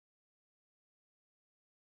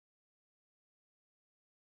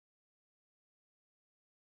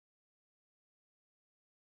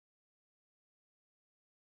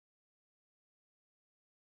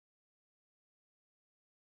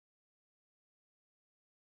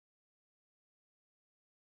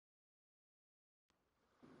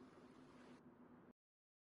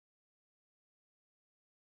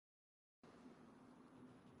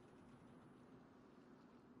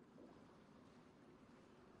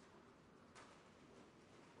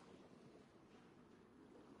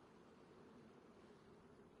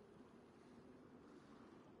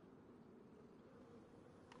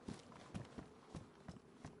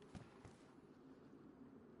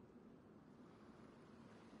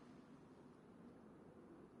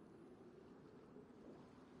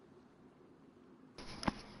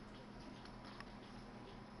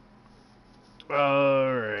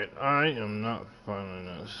Alright, I am not finding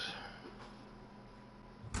this.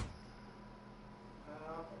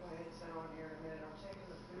 I'll put my headset on here in a minute. I'm taking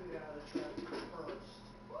the food out of the truck first.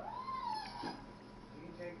 You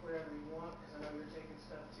can take whatever you want, because I know you're taking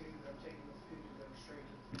stuff too, but I'm taking the food to go straight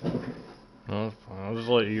to the food. No, that's fine. I'll just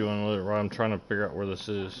let you unload it right. I'm trying to figure out where this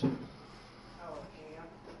is. Oh, camp.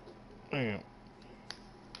 Yeah.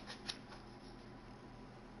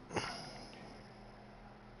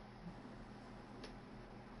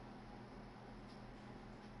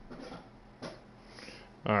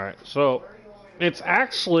 Alright, so it's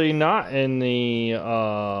actually not in the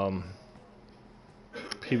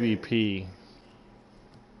PvP.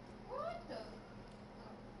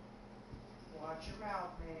 Watch your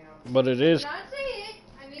mouth, ma'am. But it is. I did not say it.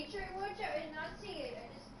 I made sure I watch out and not say it. I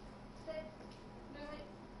just said, no,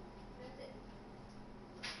 that's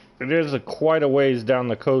it. It is quite a ways down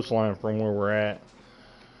the coastline from where we're at.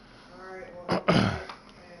 Alright, well, help me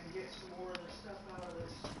and get some more of the stuff out of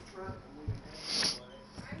this truck and we can hang it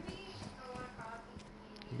away. I made a lot of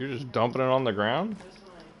coffee. You're just dumping it on the ground? That's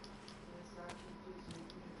fine. It's not too please make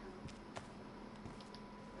me to come.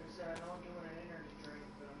 Like I said, I know I'm doing an energy drink,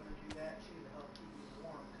 but I'm going to do that too to help keep me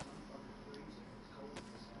warm because I'm fucking freezing. It's cold in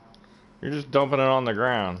this house. You're just dumping it on the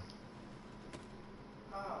ground.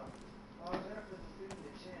 Oh, well, I was going to put the food in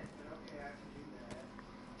the tent, but okay, I can do that.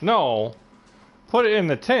 No. Put it in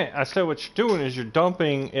the tent. I said what you're doing is you're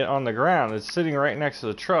dumping it on the ground. It's sitting right next to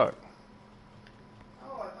the truck.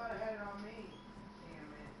 Oh, I thought I had it on me.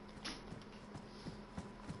 Damn it.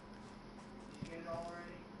 Did you get it all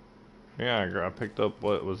ready? Yeah, I picked up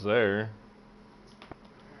what was there.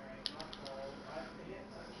 Alright, my fault.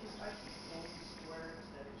 I pulled the square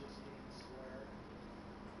instead of just getting the square.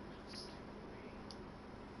 Stupid me.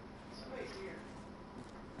 Somebody's here.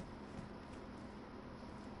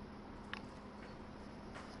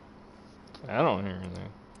 I don't hear anything.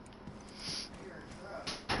 I hear a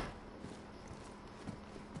truck.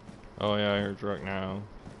 Oh yeah, I hear a truck now.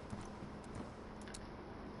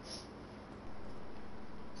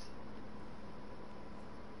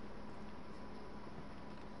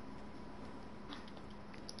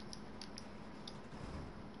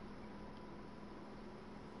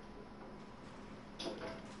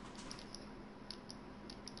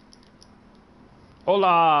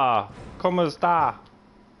 Hola! ¿Cómo está?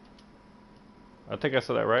 I think I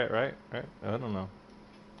said that right? I don't know.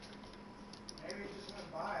 Maybe it just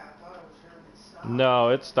went by. I thought it was heard it stop. No,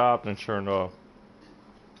 it stopped and turned off.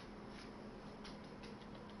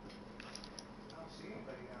 I don't see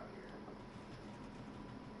anybody out here.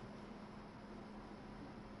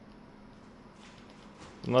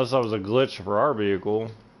 Unless that was a glitch for our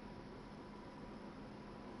vehicle.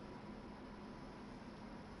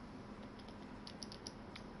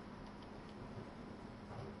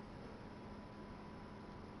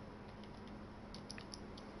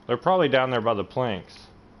 They're probably down there by the planks.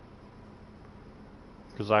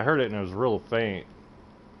 Because I heard it and it was real faint.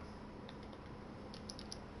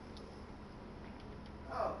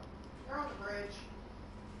 Oh, they're on the bridge.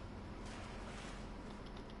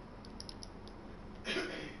 I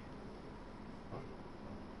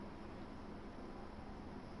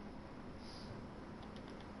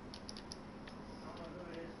don't know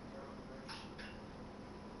who it is, but they're on the bridge.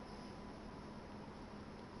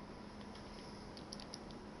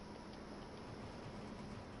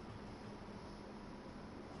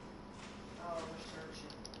 Oh, we're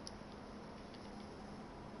searching.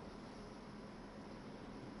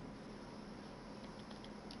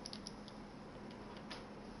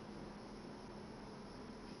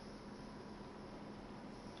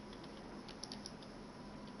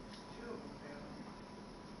 There's two of them down there.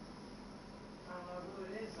 I don't know who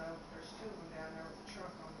it is though. There's two of them down there with the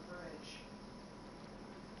truck on the bridge.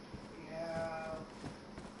 We have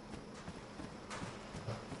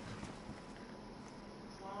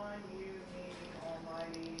Klein, you, me,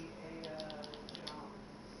 Almighty, Ada, John,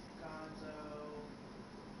 Gonzo,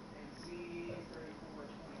 and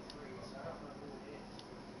Z3423. So I don't know who it is.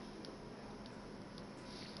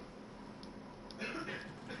 There's two of them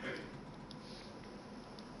down there.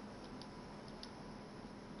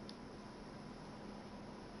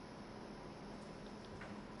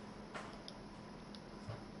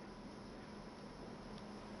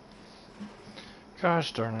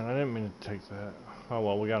 Gosh darn it, I didn't mean to take that. Oh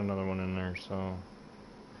well, we got another one in there, so.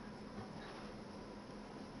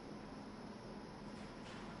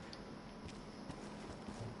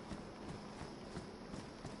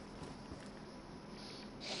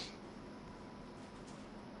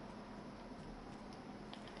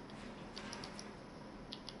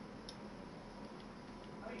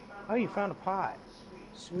 Oh, you found a pot.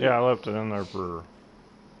 Sweet. Yeah, I left it in there for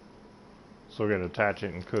so we can attach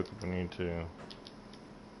it and cook if we need to.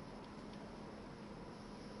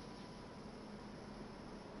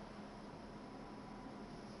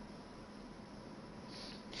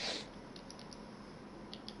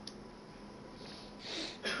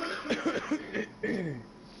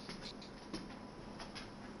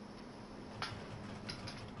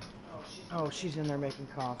 Oh, she's in there making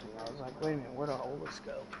coffee. I was like, wait a minute, where'd our oldest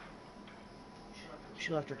go?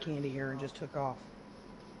 She left her candy here and just took off.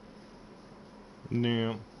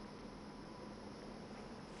 Yeah.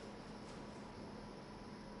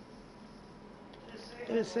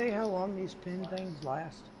 Did it say how long these pin things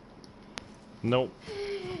last? Nope.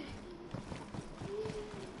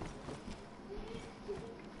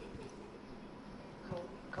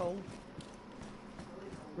 Cold?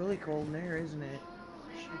 Really cold in there, isn't it?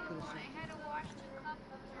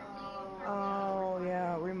 Oh,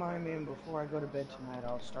 yeah, remind me before I go to bed tonight,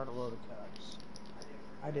 I'll start a load of cups.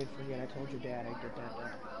 I did forget, I told your dad I'd get that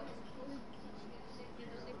done.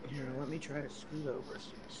 Here, let me try to scoot over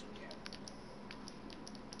so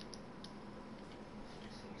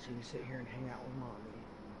you sit here and hang out with mommy.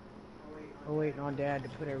 We're waiting on dad to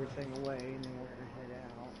put everything away and then we're gonna head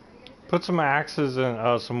out. Put some axes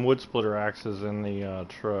in, some wood splitter axes in the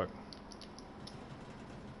truck.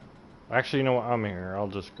 Actually, you know what? I'm here. I'll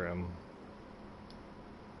just grab them.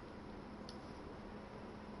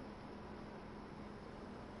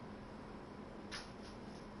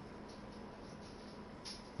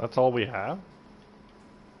 That's all we have?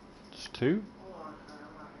 Just two?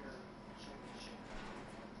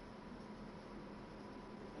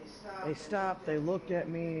 They stopped, they looked at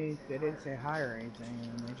me, they didn't say hi or anything,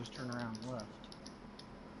 and then they just turned around and left.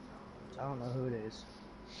 So I don't know who it is.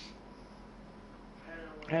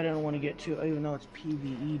 I didn't want to get too, even though it's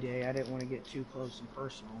PvE day, I didn't want to get too close and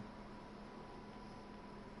personal.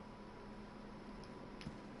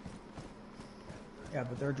 Yeah,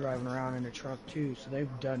 but they're driving around in a truck too, so they've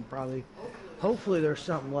done probably, hopefully there's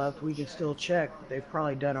something left, we can still check, but they've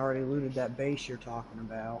probably done already looted that base you're talking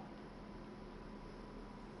about.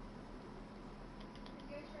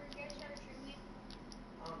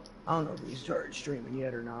 I don't know if he started streaming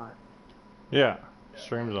yet or not. Yeah,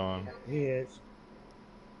 stream's on. He is.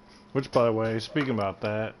 Which, by the way, speaking about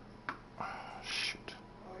that, shoot.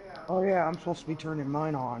 Oh yeah, I'm supposed to be turning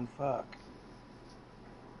mine on. Fuck.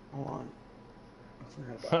 Hold on.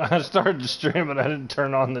 I started to stream, but I didn't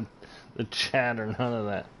turn on the chat or none of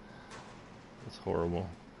that. That's horrible.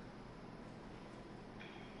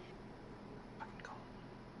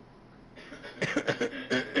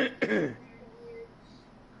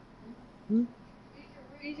 Hmm?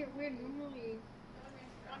 These are weird. Normally,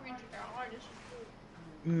 I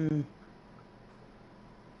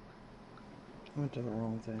went to the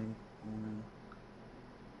wrong thing.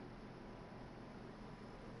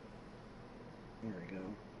 There we go.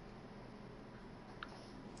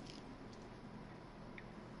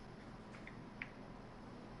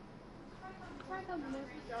 I like how most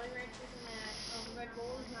Jolly Ranchers and that Red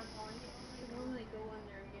Bull is not on. You normally go on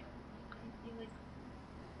there and get like.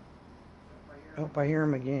 Oh, I hear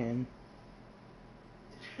him again.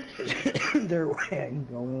 Their way I can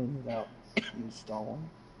go in without installing.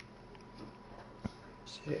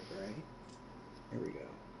 Just hit it, right? There we go.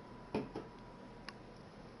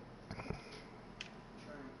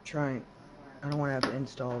 Trying. I don't want to have to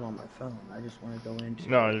install it on my phone. I just want to go into.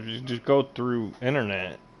 No, you just go through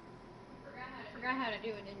internet. Forgot how to do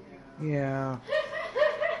it, didn't you? Yeah.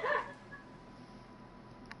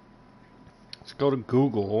 Let's go to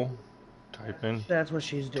Google. Type in That's what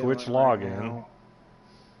she's doing. Twitch right login. now.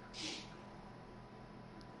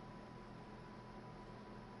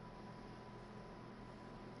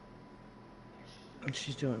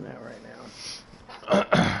 She's doing that right now.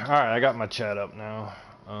 Alright, I got my chat up now.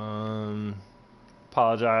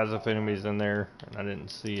 Apologize if anybody's in there and I didn't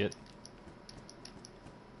see it.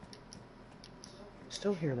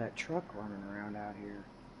 Still hear that truck running around out here.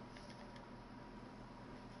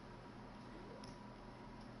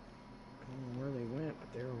 I don't know where they went, but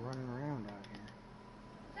they were running around out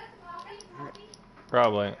here.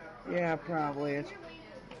 Probably. Yeah, probably.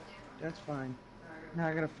 That's fine. Now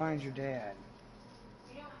I gotta find your dad.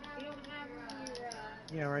 You don't have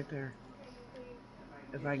your. Yeah, right there.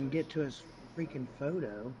 If I can get to his freaking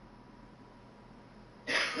photo.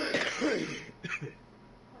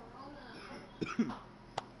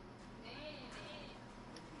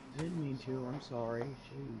 Didn't mean to, I'm sorry.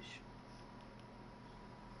 Sheesh.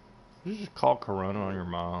 You just call Corona on your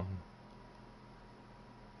mom.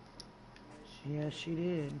 Yeah, she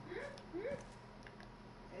did.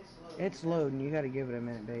 It's loading. You gotta give it a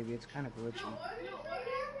minute, baby. It's kind of glitchy.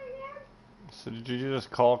 So did you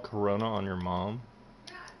just call Corona on your mom?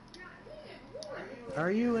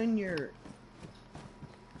 Are you in your...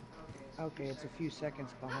 Okay, it's a few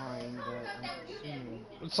seconds behind, but I'm assuming...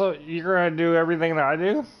 So you're gonna do everything that I do?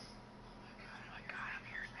 Oh my god, I'm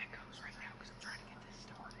hearing echoes right now because I'm trying to get this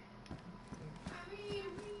started.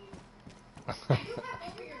 I do have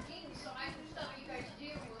both of your games, so I do stuff you guys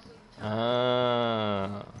do most of the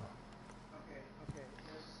time. Okay,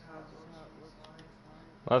 this is how it looks.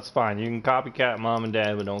 That's fine. You can copycat mom and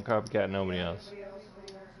dad, but don't copycat nobody else. Anybody else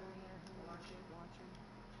in there watching?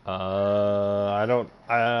 I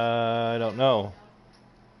don't know.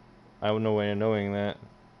 I have no way of knowing that.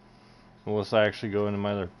 Unless I actually go into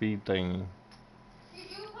my other feed thing. You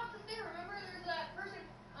do pop up there. Remember, there's that person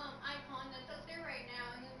icon that's up there right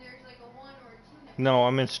now, and then there's like a 1 or a 2 next. No,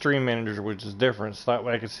 I'm in Stream Manager, which is different. So that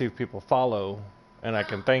way I can see if people follow, and I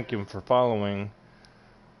can thank him for following,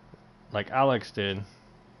 like Alex did.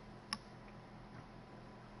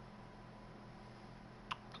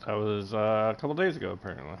 That was a couple days ago,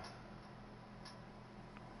 apparently.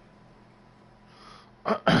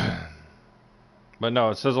 But no,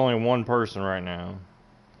 it says only one person right now.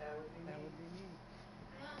 That would be me.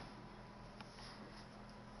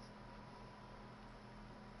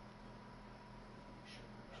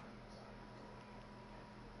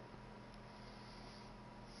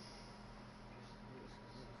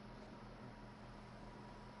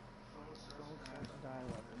 Phone starts to dial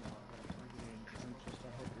up and I'll plug it in. I'm just, I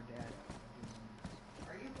hope your dad...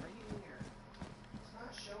 Are you in here? It's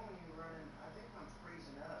not showing you running. I think I'm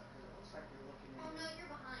freezing up because it looks like you're looking in. Oh no, you're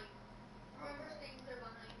behind. Remember, things are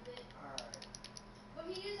behind it. Alright. But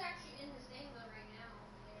he is actually in this game though right now.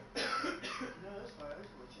 No, that's fine. I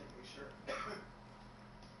just want to check make sure.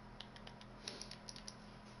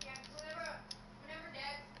 Yeah, whenever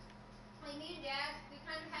Dad, like me and Dad, we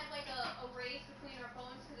kind of had like a race between our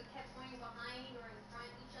phones because it kept going behind or in front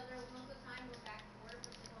of each other most of the time. We're back and forth,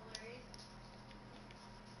 which is hilarious.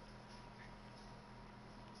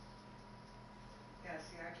 Yeah,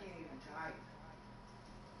 see, I can't even type.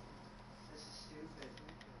 This is stupid.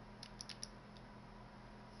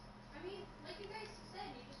 I mean, like you guys said,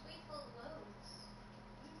 you just wait till it loads.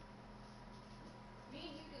 Me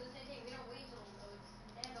and you do the same thing. We don't wait till it loads. And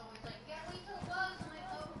Dad's always like, you gotta wait till it loads. I'm like,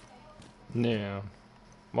 oh, okay. Yeah.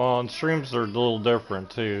 Well, on streams they're a little different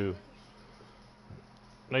too.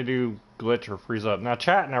 They do glitch or freeze up. Now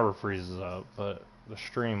chat never freezes up, but the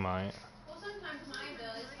stream might. Well, sometimes mine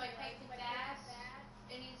does. If I type it fast,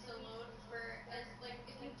 it needs to load for as like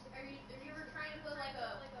if you were trying to put like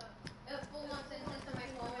a full-on sentence on my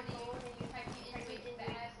phone and you type it in way too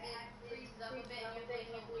fast, it freezes up a bit and you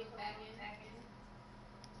can't load back in.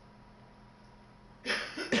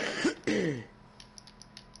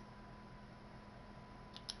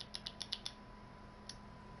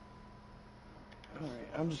 Alright,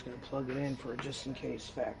 I'm just gonna plug it in for a just in case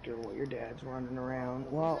factor while your dad's running around.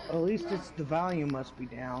 Well, at least it's the volume must be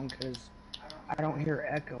down because I don't hear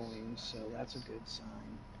echoing, so that's a good sign.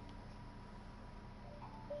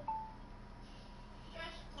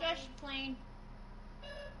 Just plain.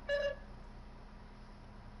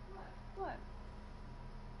 What?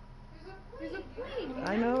 There's a plane.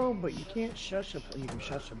 I know, but you can't shush a you can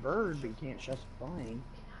shush a bird, but you can't shush a plane.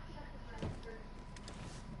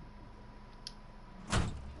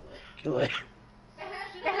 Kill it.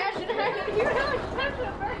 You're not such a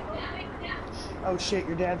bird. Oh shit,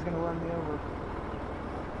 your dad's gonna run me over.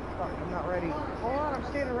 Fuck, I'm not ready. Hold on, I'm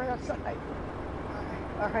standing right outside.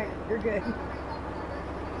 Alright, you're good.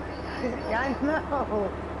 Yeah, I know.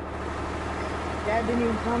 Dad didn't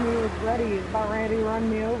even tell me he was ready. He's about ready to run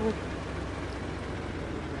me over.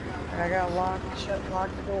 And I gotta shut and lock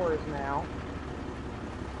the doors now.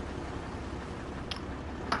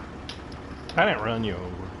 I didn't run you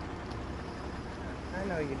over. I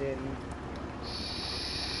know you didn't.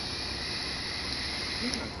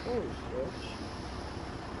 Holy bitch.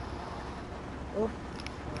 Oh,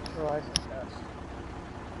 neutralize the test.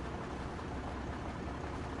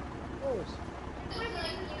 Close.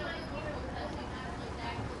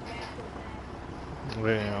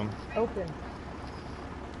 Yeah. Open.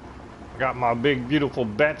 I got my big beautiful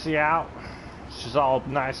Betsy out. She's all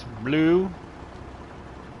nice blue.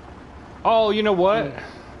 Oh, you know what?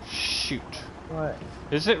 Shoot. What?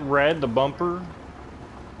 Is it red, the bumper?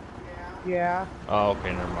 Yeah. Oh,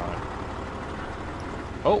 okay, never mind.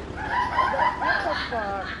 Oh. What the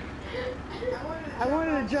fuck? I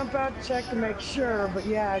wanted to jump out to check to make sure, but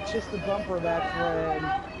yeah, it's just the bumper that's red.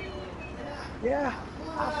 Yeah,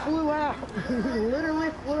 I flew out.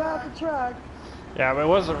 Literally flew out the truck. Yeah, but it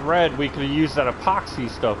wasn't red. We could have used that epoxy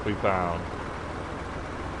stuff we found.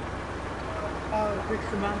 Oh fix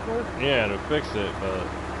the bumper? Yeah, to fix it, but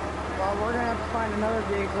Well, we're gonna have to find another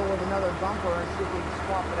vehicle with another bumper and see if we can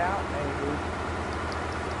swap it out, maybe.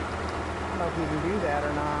 I don't know if we can do that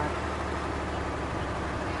or not.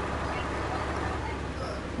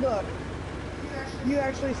 Look, you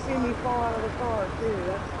actually see me fall out of the car, too.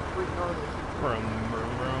 That's retarded. brum, brum,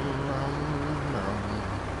 brum, brum, brum.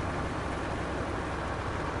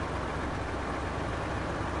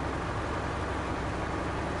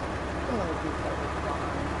 Oh,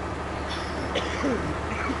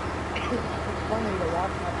 it's funny to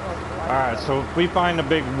watch myself fly. Alright, so if we find a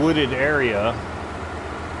big wooded area,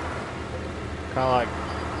 kind of like,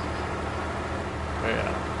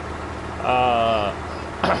 yeah,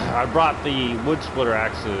 I brought the wood splitter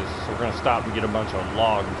axes, so we're going to stop and get a bunch of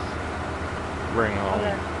logs, bring home.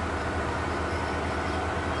 Okay.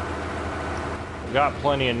 We got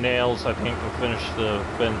plenty of nails, I think, to finish the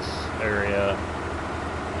fence area.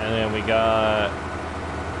 And then we got,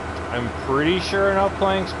 I'm pretty sure enough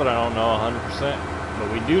planks, but I don't know 100%.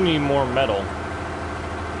 But we do need more metal.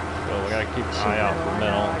 So we gotta keep an eye out for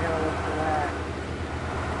metal. I gotta look for that.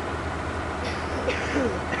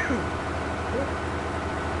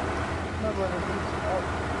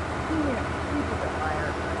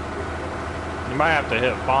 You might have to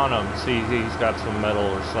hit Fauna and see if he's got some metal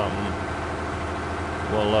or something.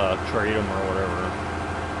 We'll trade him or whatever.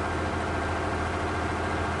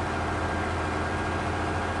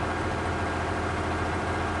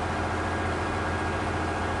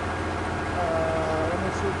 Let me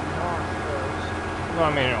see Knox first. Well, I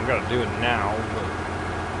mean, I don't gotta do it now, but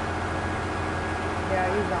Yeah,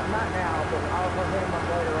 he's on. Not now, but I'll hit him up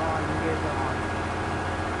later on when he gets on.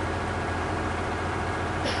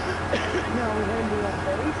 No, we heading to that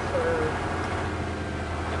base, or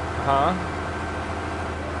huh?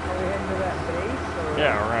 are we heading to that base, or?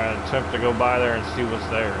 Yeah, we're gonna attempt to go by there and see what's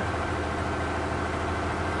there.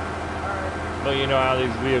 Alright. But you know how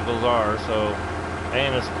these vehicles are, so,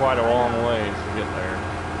 and it's quite a long ways to get there.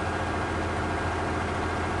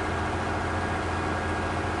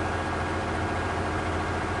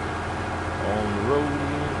 On the road.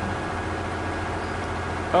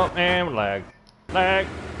 Oh, and lag. Lag.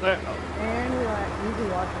 Lag. Oh. And we like, you can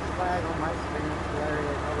watch this flag on my screen. It's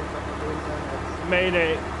hilarious. I was like doing something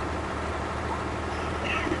Mayday.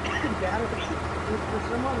 that's for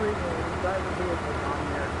some odd reason, when you drive the vehicles on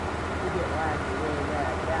there, you get lag really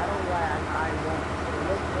bad. That'll lag, I won't. So it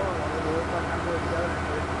looks normal. It looks like I'm doing good.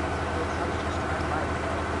 I'm just trying my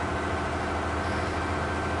myself.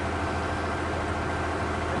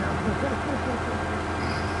 I know.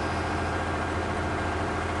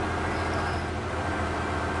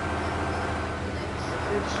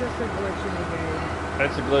 It's just a glitch in the game.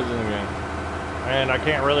 That's a glitch in the game. And I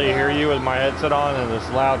can't really hear you with my headset on and this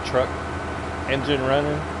loud truck engine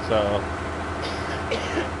running, so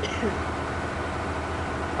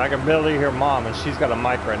I can barely hear Mom, and she's got a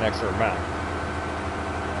mic right next to her mouth.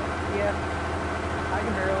 Yep. I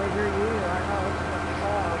can barely hear you. I know it's fucking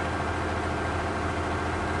loud.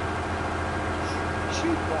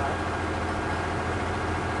 Shoot, bud.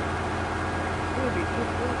 It would be too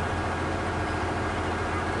cool.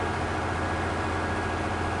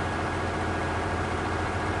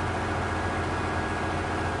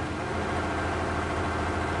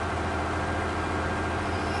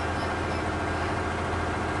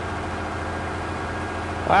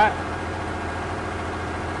 What?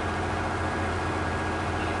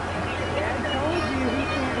 Dad told you he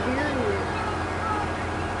can't hear you.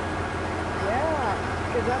 Yeah,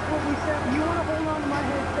 because that's what we said. You want to hold on to my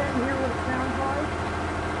headset and hear what it sounds like?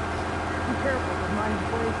 Be careful, because mine's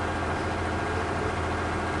breaking.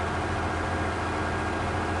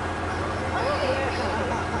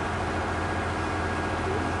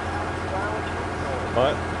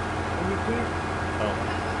 What? And you can't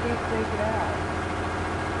take it out.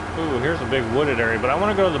 Ooh, here's a big wooded area, but I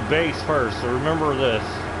want to go to the base first, so remember this.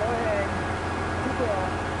 Go ahead. Keep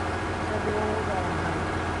going.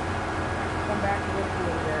 Come back to this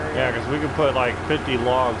little area. Yeah, because we could put like 50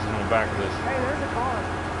 logs in the back of this. Hey, there's a car.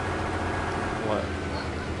 What?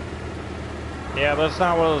 Yeah, but it's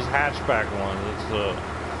not one of those hatchback ones. It's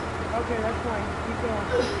Okay, that's fine. Keep going.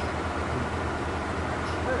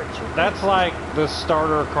 that's like the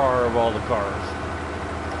starter car of all the cars.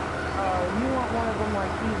 You want one of them like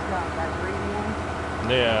he's got, that green one?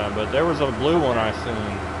 Yeah, but there was a blue one I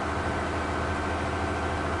seen.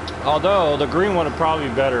 Although the green one would probably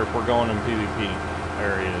be better if we're going in PvP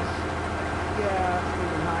areas. Yeah, so we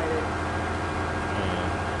can hide it.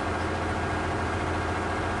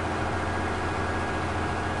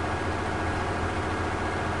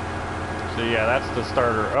 Yeah. So yeah, that's the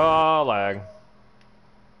starter. Oh, lag.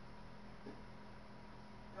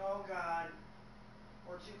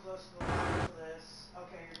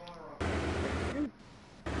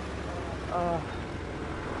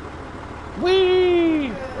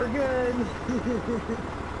 Whee! We're good.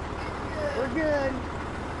 We're good.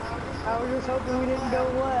 I was just hoping we didn't go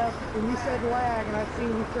left, and you said lag, and I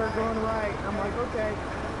seen we started going right. And I'm like, okay,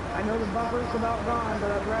 I know the bumper's about gone,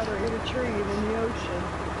 but I'd rather hit a tree than the ocean.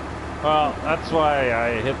 Well, that's why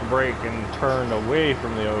I hit the brake and turned away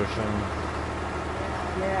from the ocean.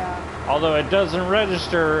 Yeah. Although it doesn't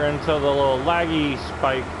register until the little laggy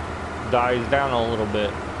spike dies down a little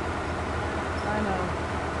bit. I know.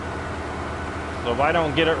 So if I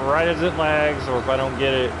don't get it right as it lags, or if I don't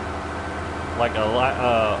get it like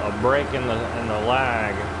a break in the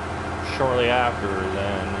lag shortly after,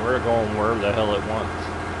 then we're going wherever the hell it wants.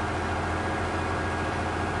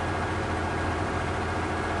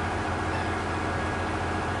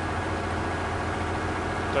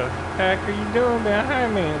 What the heck are you doing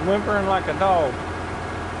behind me, whimpering like a dog?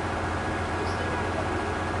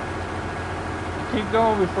 Keep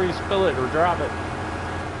going before you spill it or drop it.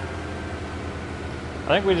 I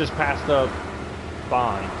think we just passed up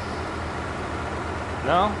Bonds.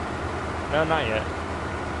 No? No, not yet.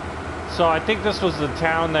 So I think this was the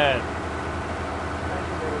town that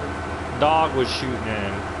Dog was shooting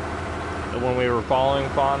in when we were following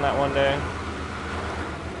Fawn that one day.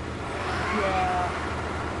 Yeah.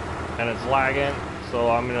 And it's lagging, so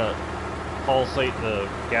I'm gonna pulsate the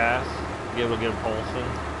gas, get a pulsing,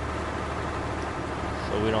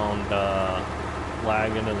 so we don't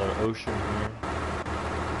lag into the ocean here.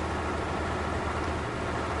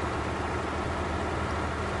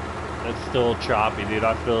 It's still choppy, dude.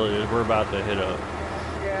 I feel it. We're about to hit up.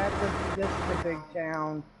 Yeah, this is a big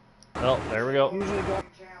town. Oh, there we go. Usually going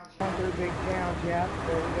through big towns, yeah.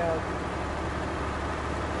 There we go.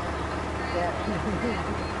 Yeah.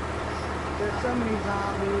 There's so many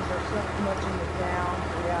zombies, there's so much in the town.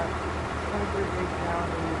 Yeah, going through big towns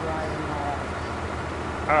and you're driving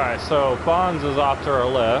Alright, so Fonz is off to our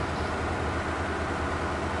left.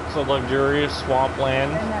 It's a luxurious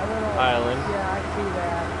swampland and that little island. Yeah, I see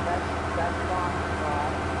that. That's Bond's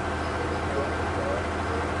spot.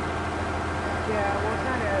 Yeah, we're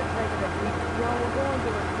kind of taking a deep. Well, we're going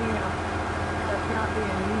to a camp that's not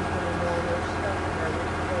being used anymore. There's stuff in there. We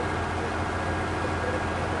can go to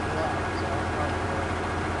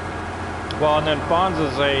Well, and then Fonz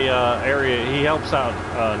is a area, he helps out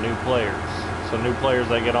new players. So new players,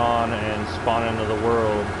 they get on and spawn into the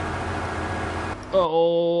world.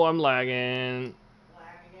 Oh, I'm lagging.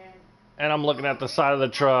 And I'm looking at the side of the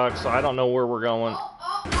truck, so I don't know where we're going.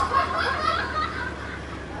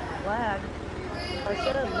 lag. I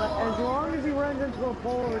said as long as he runs into a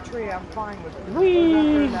pole or a tree, I'm fine with it. Whee! If he goes out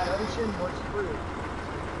there in that ocean, we're screwed.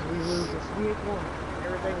 We lose this vehicle and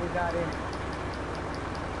everything we got in it.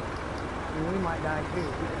 I mean, we might die too.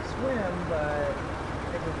 We can swim, but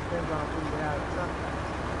it just depends on if we get out of something.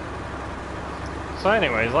 So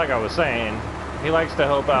anyways, like I was saying, he likes to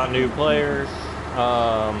help out new players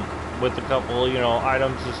with a couple, you know,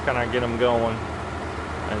 items, just kind of get them going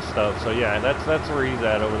and stuff. So yeah, that's where he's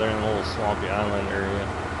at over there in the little swampy island area.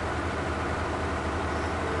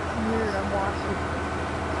 Weird, I'm watching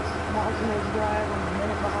those drive. I'm a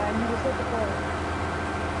minute behind you. Just hit the play.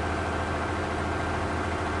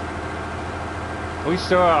 We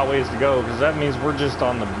still got a ways to go because that means we're just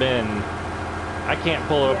on the bend. I can't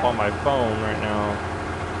pull it up on my phone right now.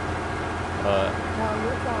 No,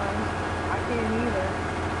 you're fine. I can't either.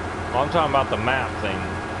 I'm talking about the map thing. I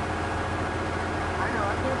know,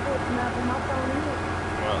 I can't put the map on my phone either.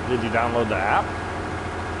 Well, did you download the app?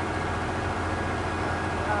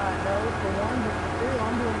 No, for one, but for two,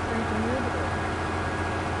 I'm doing the same thing you're doing.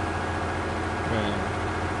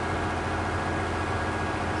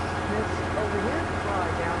 This over here,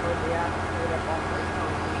 probably download the app and put it up on my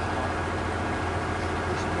phone.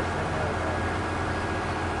 We should just know that.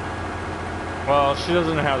 Well, she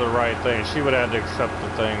doesn't have the right thing. She would have to accept the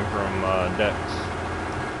thing from Dex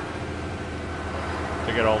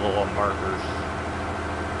to get all the little markers.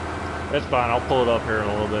 It's fine. I'll pull it up here in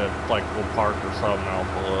a little bit. Like we'll park or something, I'll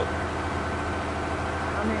pull it up.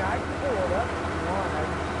 I mean, I can pull it up if you want.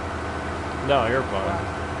 No, you're fine.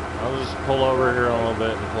 I'll just pull over here in a little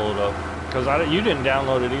bit and pull it up. Because you didn't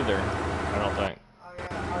download it either, I don't think.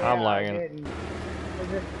 I'm lagging.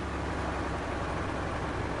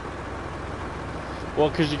 Well,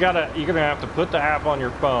 because you're gonna have to put the app on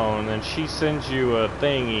your phone, and she sends you a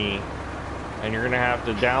thingy, and you're gonna have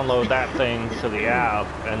to download that thing to the app,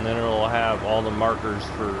 and then it'll have all the markers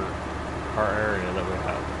for our area that we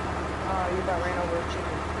have. You about ran over a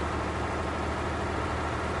chicken.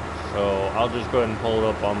 So I'll just go ahead and pull it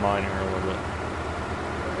up on mine here a little bit.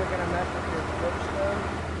 Is it gonna mess with your Twitch though?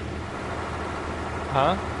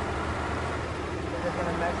 Huh? Is it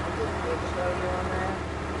gonna mess with your Twitch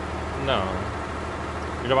No.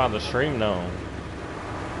 You're talking about the stream? No.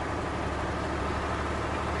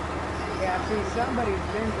 Yeah, see, somebody's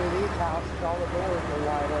been through these houses. All the doors are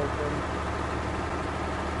wide open.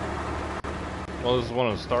 Well, this is one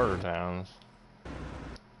of the starter towns.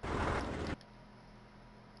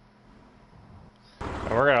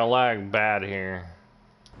 And we're gonna lag bad here.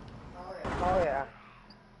 Oh, yeah.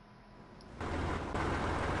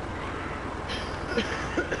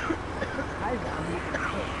 Hi, zombie.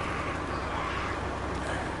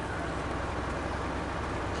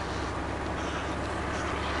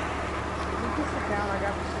 Is this the town I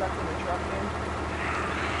got stuck in the truck in?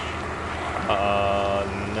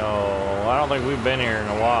 No. I don't think we've been here in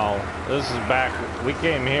a while. This is back, we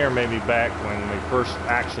came here maybe back when we first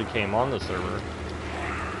actually came on the server.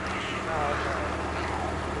 Oh, okay.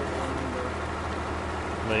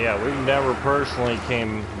 But yeah, we've never personally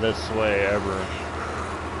came this way ever.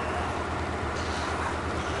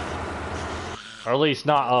 Or at least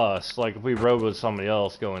not us. Like if we rode with somebody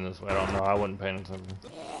else going this way, I don't know. I wasn't paying attention.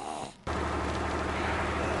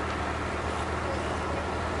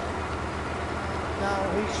 No,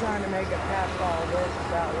 he's trying to make it past all this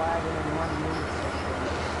without lagging in 1 minute.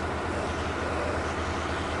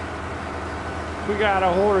 We got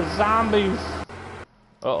a horde of zombies.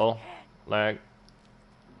 Uh-oh. Lag.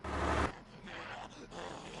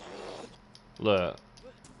 Look.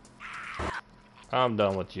 I'm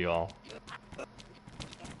done with you all.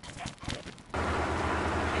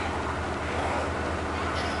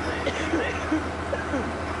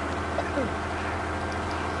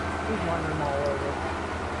 He's running them all over.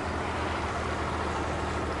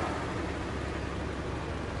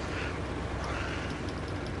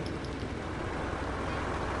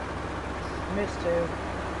 Missed two.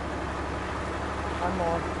 One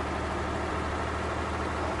more.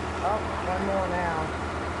 Oh, one more now.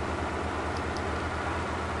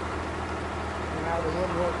 Came out of the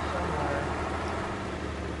woodwork somewhere.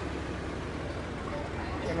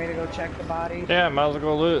 You want me to go check the body? Yeah, might as well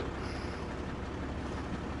go loot.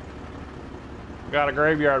 Got a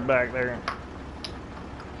graveyard back there.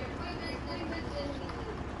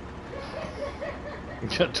 You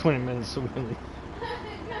got 20 minutes to win.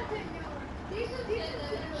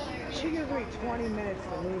 She gives me 20 minutes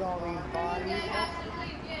to loot all these bodies.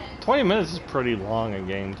 20 minutes is pretty long in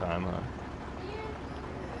game time, huh?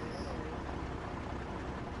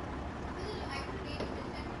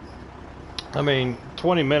 I mean,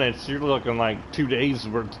 20 minutes, you're looking like 2 days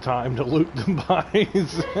worth of time to loot the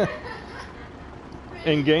bodies.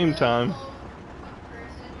 In game time.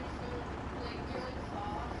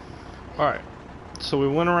 Alright, so we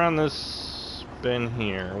went around this bend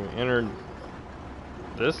here. We entered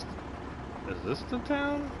this. Is this the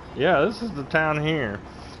town? Yeah, this is the town here.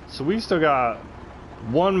 So we still got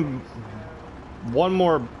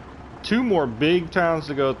two more big towns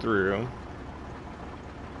to go through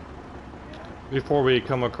before we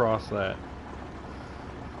come across that.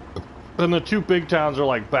 And the two big towns are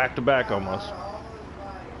like back to back almost.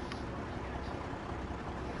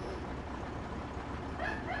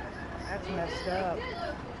 That's messed up.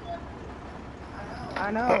 I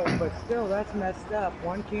know, but still, that's messed up.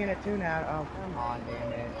 One can of tuna out. Oh, come on,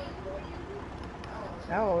 damn it.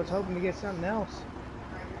 Oh, I was hoping to get something else.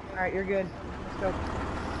 Alright, you're good. Let's go.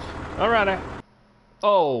 Alrighty.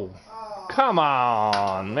 Oh, come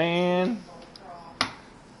on, man.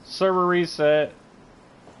 Server reset.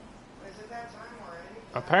 Is it that time already?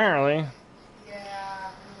 Apparently.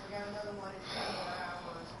 Yeah, and we got another one in 2 more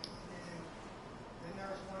hours. Then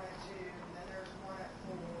there's one at 2, then there's one at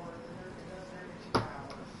 4, then there's another every 2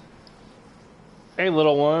 hours. Hey,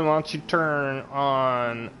 little one, why don't you turn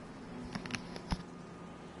on...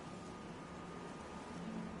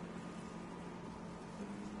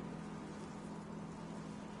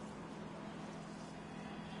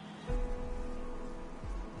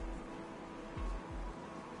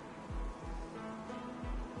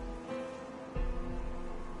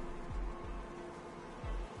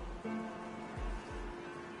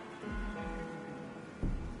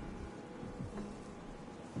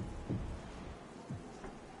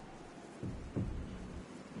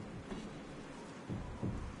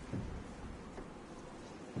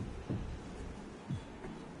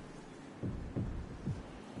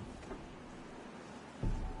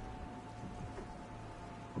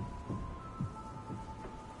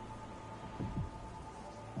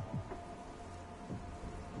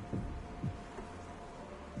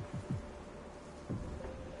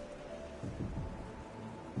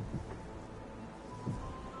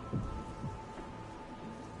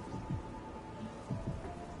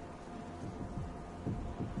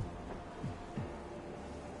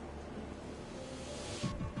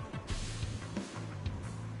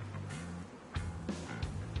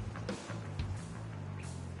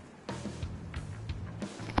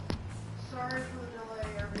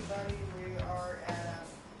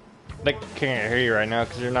 They can't hear you right now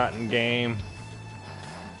because you're not in game.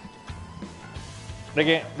 They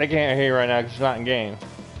can't hear you right now because you're not in game.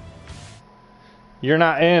 You're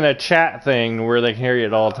not in a chat thing where they can hear you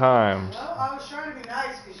at all times. Well, I was trying to be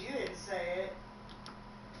nice because you didn't say it.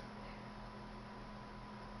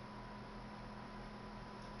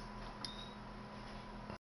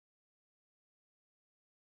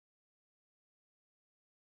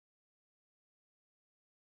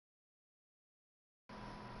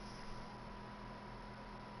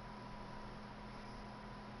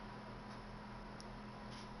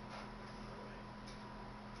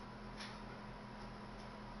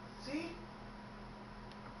 See?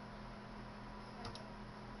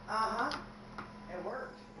 Uh-huh. It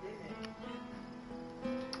worked, didn't it?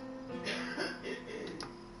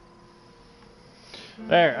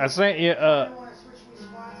 There, I sent you You want to switch me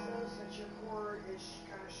spots though, since your cord is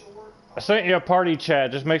kind of short? I sent you a party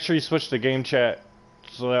chat. Just make sure you switch to game chat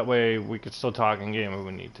so that way we can still talk in game if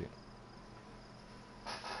we need to.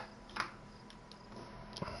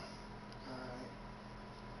 Alright.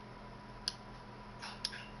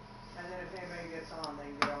 And then if anybody gets on, they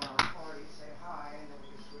can get on our party, say hi, and then we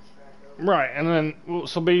can switch back over. Right, and then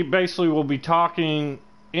we'll be talking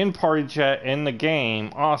in party chat in the game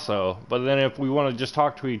also. But then if we want to just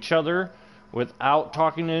talk to each other without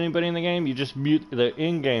talking to anybody in the game, you just mute the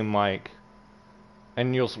in-game mic,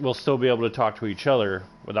 and we'll still be able to talk to each other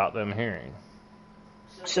without them hearing.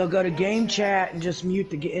 So go to game chat and just mute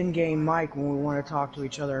the in-game mic when we want to talk to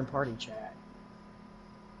each other in party chat.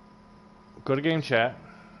 Go to game chat.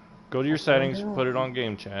 Go to your settings, put it on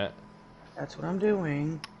game chat. That's what I'm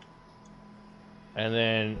doing. And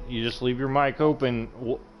then you just leave your mic open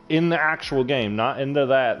in the actual game, not into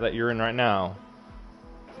that you're in right now.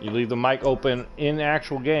 You leave the mic open in the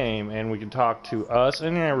actual game, and we can talk to us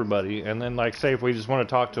and everybody. And then, like, say if we just want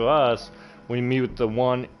to talk to us, we mute the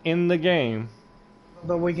one in the game.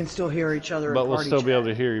 But we can still hear each other. But we'll still be able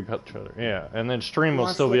to hear each other. Yeah, and then stream will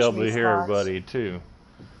wanna still be switch able to me hear spots? everybody too.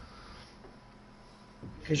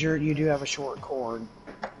 Because you do have a short cord.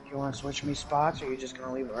 Do you want to switch me spots, or are you just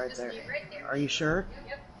gonna leave it right there? Are you sure?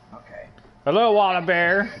 Yep. Okay. Hello, Walldo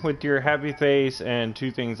Bear, with your happy face and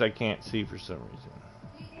two things I can't see for some reason.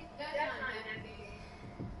 That's not happy.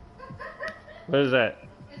 What is that?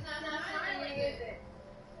 It's not smiling, is it?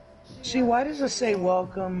 See, why does it say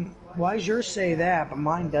welcome? Why does yours say that, but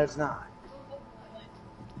mine does not?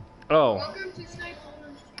 Oh, Welcome to Skype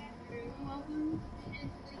Holland's chat room. Welcome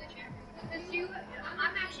to the chat room. Because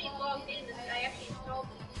I'm actually logged in. I actually installed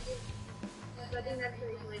it. So I think that's the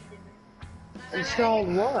reason why it's different. Installed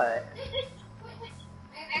what?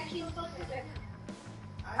 I actually installed it.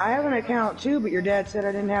 I have an account too, but your dad said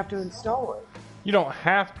I didn't have to install it. you don't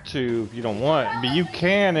have to if you don't want, but you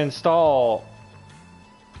can install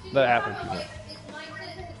the app if you want. Mine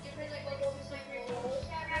says it's different, like welcome to Skype Holland's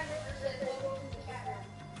chat room versus welcome to the chat room.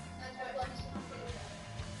 That's why it's confusing.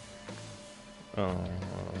 Oh.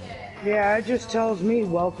 Yeah, it just tells me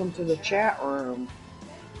welcome to the chat room.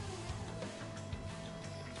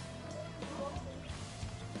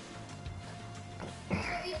 It's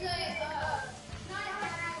not a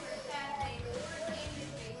happy or a sad face, or an angry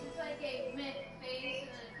face. It's like a meh face and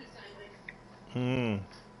then a peace sign.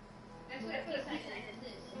 That's what a peace sign is.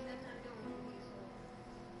 This. That's not doing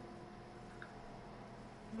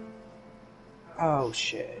peace. Oh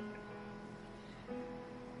shit.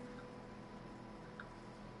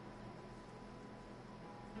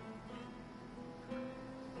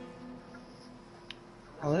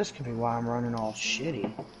 Oh, this could be why I'm running all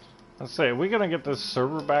shitty. Let's see, are we gonna get this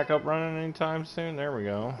server back up running anytime soon? There we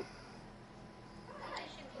go.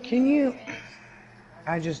 Can you?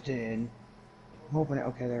 I just did. I'm hoping it.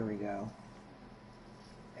 Okay, there we go.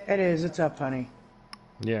 It is. It's up, honey.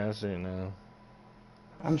 Yeah, I see it now.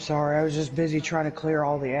 I'm sorry. I was just busy trying to clear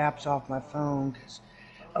all the apps off my phone.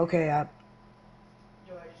 Okay, Do I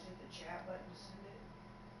just hit the chat button to send it?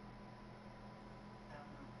 I don't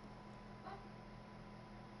know.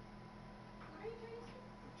 What are you trying to say?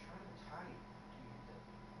 I'm trying to type. Do you hit the...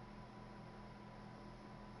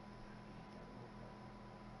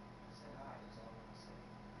 I said hi, that's all I want to say.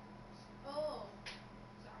 Oh.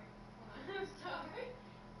 Sorry. I'm sorry.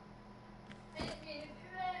 I didn't mean to do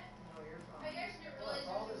that. No, you're fine. I actually didn't realize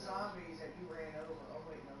Look, all there's the zombies that you ran over. Oh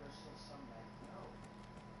wait, no, there's still some back. No.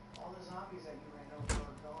 All the zombies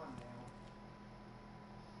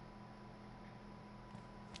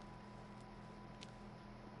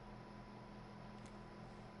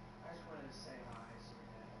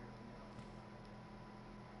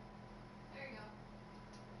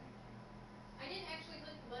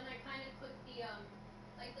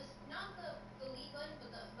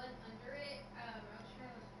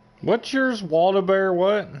What's yours, Waldo Bear?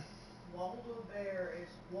 What? Waldo Bear is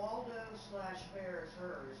Waldo/Bear is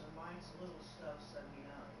hers, and mine's Little Stuff 79.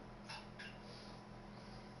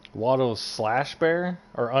 Waldo/Bear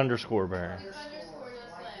or underscore bear? It's underscore, no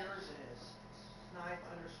like slash. yours is.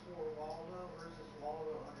 Snipe_Waldo, hers is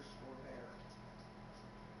Waldo_Bear.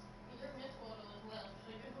 You're Miss Walldo as well,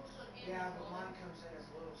 so you're Little Stuff and Yeah, Miss but Walldo. mine comes in as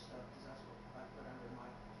Little Stuff because that's what I put under my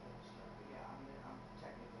Little Stuff. But yeah, I'm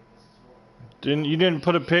technically Mrs. Waldo. You didn't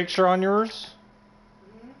put a picture on yours,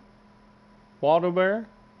 Hmm? Waldo Bear?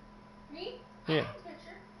 Me? Yeah. I have a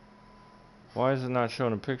picture. Why is it not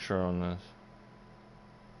showing a picture on this?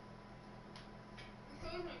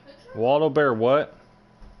 Show you my picture? Waldo Bear what?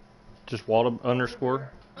 Just Waldo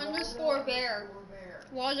underscore? Underscore bear.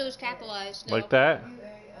 Waldo is capitalized. though. Like that?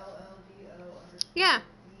 WALLDO_BEAR. Yeah.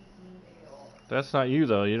 That's not you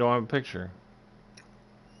though. You don't have a picture.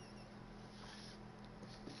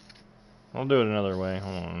 I'll do it another way.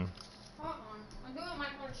 Hold on. Hold on. I'll do it on my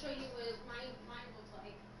phone to show you what mine looks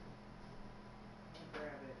like. I'll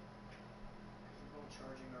grab it. We're both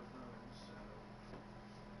charging our phones, so.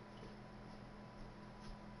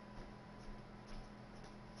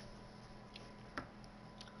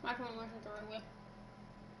 My phone wasn't the right way.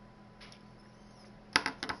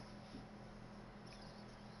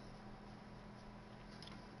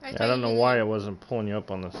 I don't know why it wasn't pulling you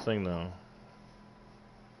up on this thing though.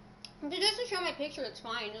 If it doesn't show my picture, it's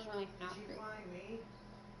fine. It doesn't really have Did you to. find me?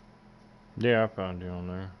 Yeah, I found you on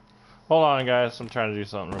there. Hold on, guys. I'm trying to do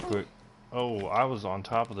something real quick. Oh, I was on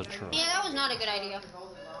top of the truck. Yeah, that was not a good idea. Because all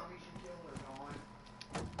the zombies you killed are gone.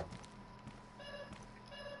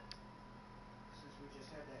 Since we just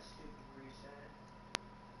had that stupid reset.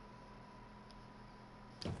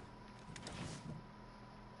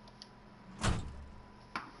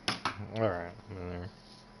 Alright, I'm in there.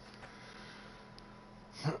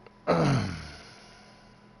 Mine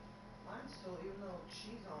still, even though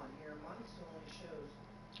she's on here, mine still only shows.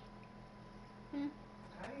 Hmm.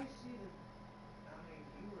 How do you see how many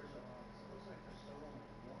viewers are on? 'Cause it looks like there's still only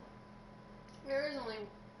one. There is only.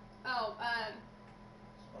 Oh,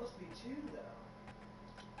 It's supposed to be two, though.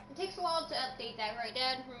 it takes a while to update that, right,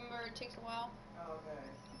 Dad? Remember, it takes a while. Oh, okay.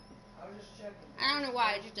 I was just checking. I don't know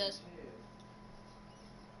why, it just does. Two.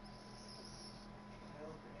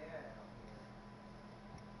 Help your dad out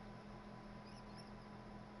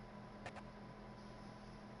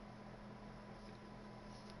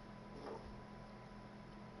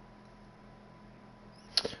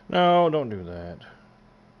here. No, don't do that.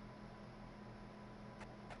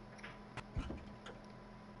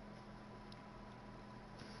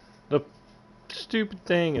 The stupid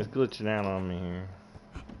thing is glitching out on me here.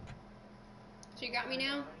 So you got me now? I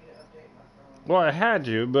need to update my phone. Well, I had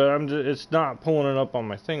you, but it's not pulling it up on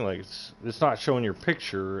my thing. Like it's not showing your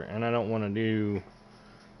picture, and I don't want to do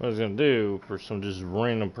what I was gonna do for some just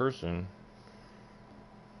random person.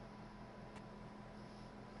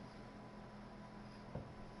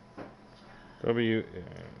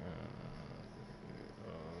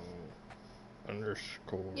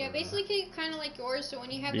 underscore. Yeah, basically kind of like yours. So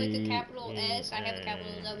when you have like a capital S, I have a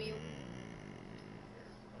capital W.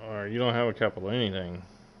 Alright, you don't have a capital anything.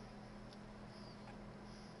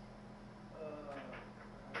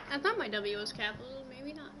 I thought my W was capital.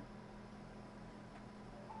 Maybe not.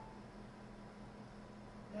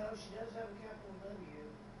 No, she does have a capital W.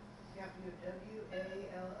 You have to do WALLDO_.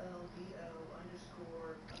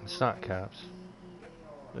 It's not caps.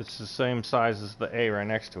 BEAR. It's the same size as the A right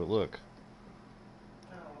next to it. Look.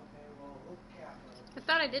 Oh, okay, well, look capital. I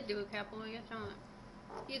thought I did do a capital. I guess not.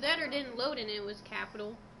 Either that or didn't load and it was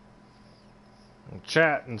capital.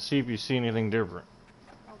 Chat and see if you see anything different.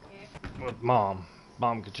 Okay. With Mom.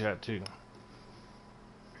 Mom can chat too. You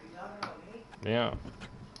talking about me? Yeah. Am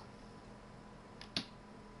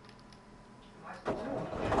I supposed to?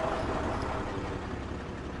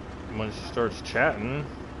 When she starts chatting,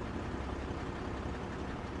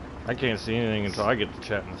 I can't see anything until I get to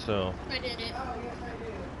chat myself. I did it. Oh, yes, I do.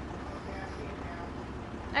 Okay, I see it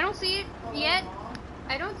now. I don't see it Hello, yet. Mom?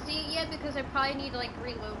 I don't see it yet because I probably need to like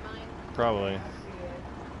reload mine. Probably. I see it.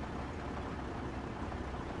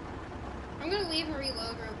 I'm gonna leave and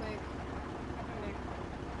reload real quick.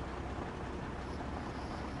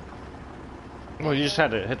 Well, you just had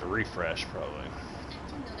to hit the refresh, probably. I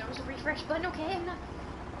didn't know there was a refresh button. Okay, I'm not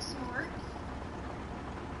smart.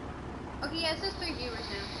 Okay, yeah, it says 3 viewers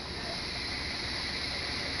now.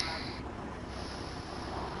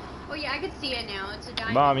 Oh yeah, I can see it now. It's a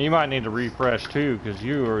diamond. Mom, you might need to refresh too, because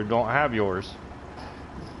you don't have yours.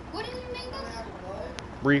 What did you name this?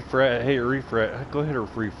 Refresh. Hey, refresh. Go hit her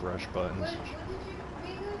refresh buttons. What did you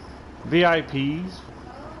name this? VIPs.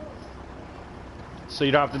 So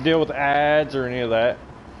you don't have to deal with ads or any of that.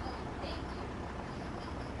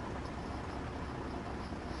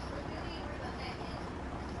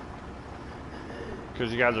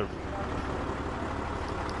 Because you guys are...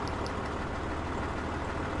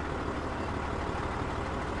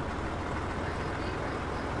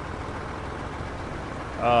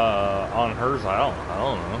 on hers, I don't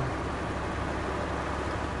know.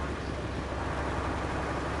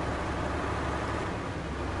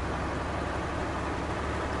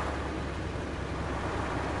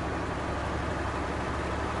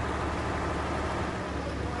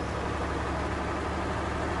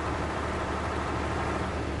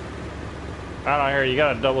 I don't hear you. You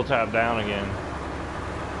gotta double tap down again.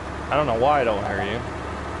 I don't know why I don't hear you.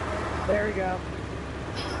 There we go.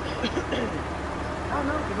 I don't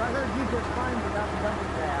know, because I heard you just fine without the double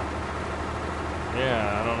tap.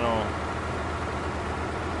 Yeah, I don't know.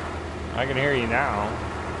 I can hear you now.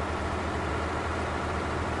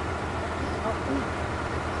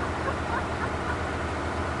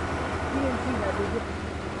 You didn't see that, did you?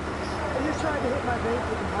 I just tried to hit my vape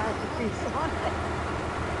with the plastic piece on it.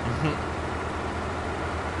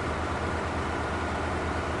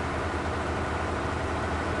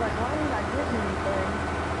 Like, why ain't I getting anything?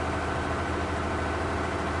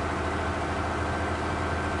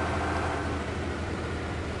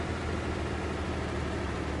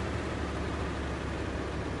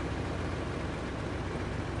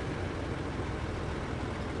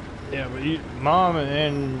 Yeah, but you, Mom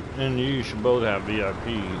and you should both have VIP.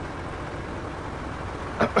 She's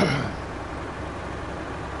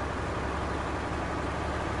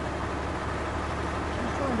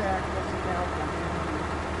trying to access the account for me.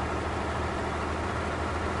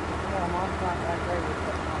 Yeah, Mom's not that great with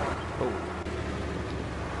technology.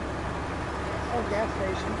 Oh, gas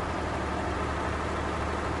station.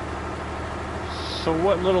 So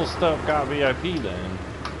what little stuff got VIP then?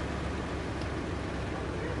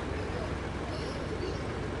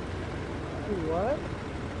 What?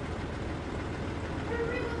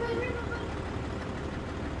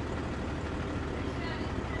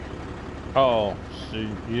 Oh, so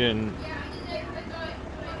you didn't... Yeah, I did that. I thought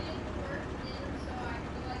what I did worked in, so I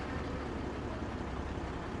feel like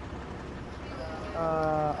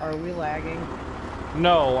Are we lagging?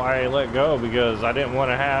 No, I let go because I didn't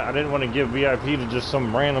want to give VIP to just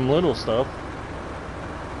some random little stuff.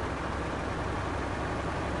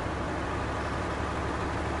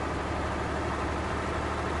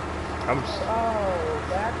 Oh,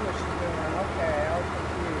 that's what she's doing. Okay, I was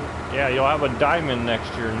confused. Yeah, you'll have a diamond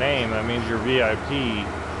next to your name. That means you're VIP.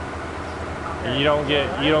 And you don't get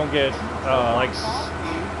like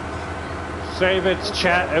say if it's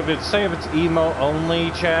emo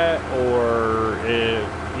only chat, or if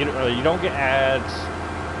you don't get ads,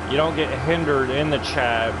 you don't get hindered in the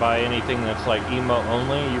chat by anything that's like emo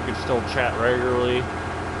only. You can still chat regularly,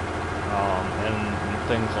 and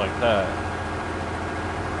things like that.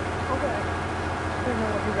 Okay. I didn't know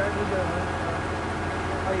what you guys were doing.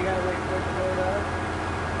 Oh, you gotta wait for it to load up?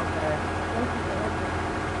 Okay. Thank you for helping.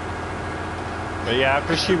 But yeah,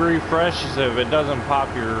 after she refreshes, if it doesn't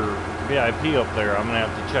pop your VIP up there, I'm gonna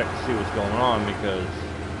have to check to see what's going on, because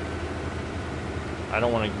I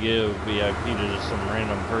don't want to give VIP to just some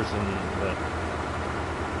random person that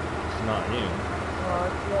it's not you. Well,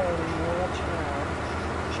 it's loading. We'll let you know.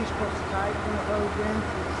 She's supposed to type when it loads in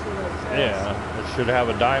so you see what it says. Yeah, it should have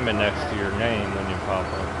a diamond next to your name when you pop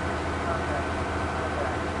up. Okay.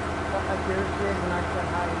 Well, like yours did when I said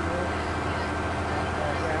hi to you.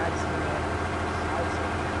 Yeah, I'd seen that. I'd seen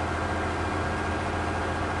that.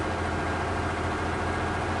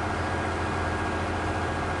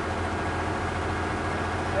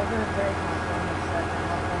 It's gonna take my phone a second.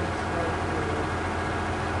 My phone's slow too.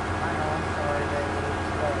 I know, I'm sorry, David. It's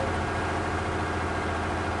slow.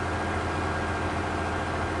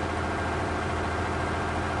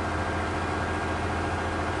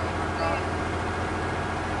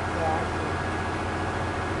 Yeah,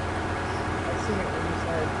 I seen it when you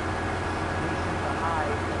said reason to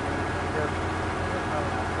hide, and then your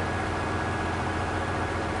phone happened.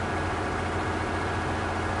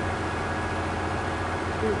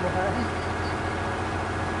 Dude, what?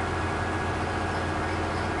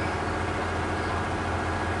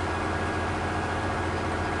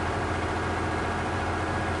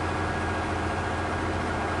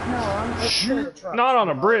 No, it's still the truck. Not on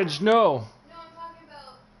a bridge, no. no, I'm talking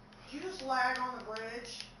about. Did you just lag on the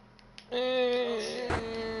bridge?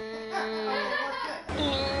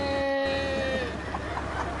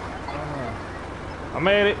 I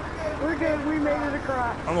made it. We're good. We made it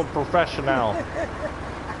across. I'm a professional.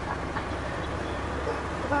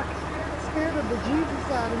 Fuck, scared the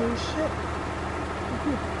bejesus out of me. Shit. All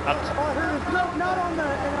I heard is, nope, not on the,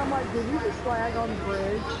 and I'm like, did we just flag on the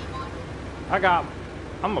bridge?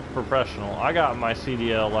 I'm a professional. I got my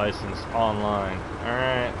CDL license online.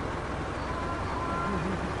 Alright.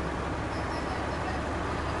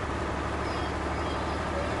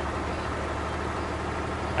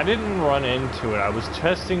 I didn't run into it. I was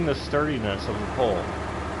testing the sturdiness of the pole.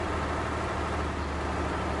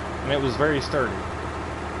 And it was very sturdy.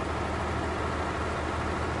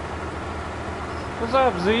 What's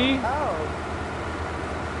up, Z? Oh.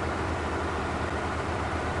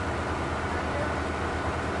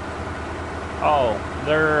 Oh,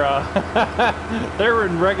 they're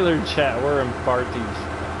in regular chat. We're in parties.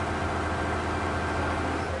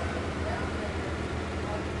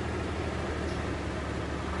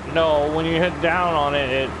 No, when you hit down on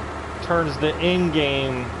it, it turns the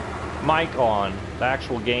in-game mic on, the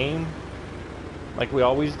actual game, like we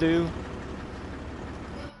always do.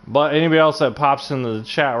 But anybody else that pops into the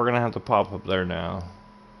chat, we're gonna have to pop up there now.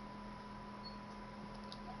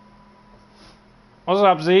 What's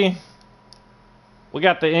up, Z? We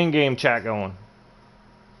got the in-game chat going.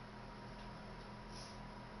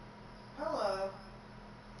 Hello.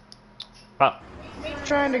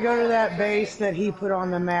 Trying to go to that base that he put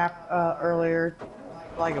on the map earlier,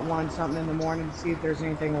 like at 1 something in the morning, to see if there's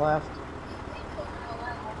anything left.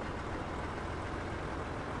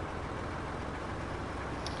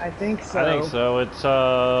 I think so. I think so. It's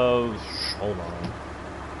hold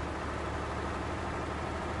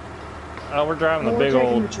on. We're driving the big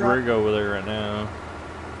old rig over there right now.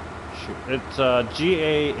 Shoot. It's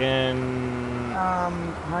GAN.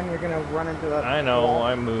 Hon, you're gonna run into a I know. wall.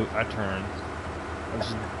 I turned.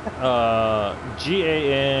 It's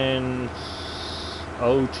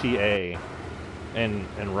GANOTA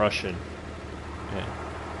in Russian. Yeah.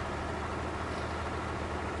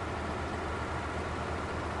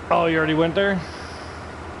 Oh, you already went there?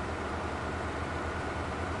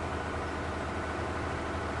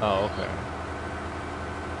 Oh, okay.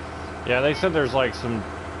 Yeah, they said there's like some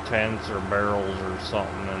tents or barrels or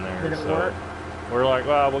something in there. Did it so work? We're like,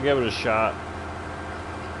 well, we'll give it a shot.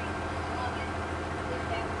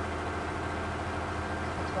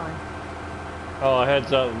 That's fine. Oh,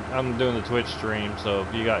 heads up, I'm doing the Twitch stream, so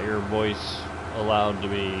if you got your voice allowed to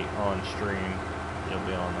be on stream, you'll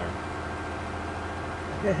be on there.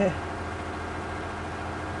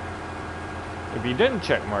 If you didn't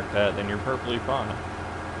check mark that, then you're perfectly fine.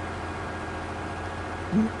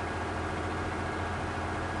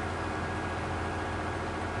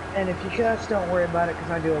 And if you cuss, don't worry about it,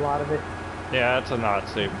 because I do a lot of it. Yeah, it's a not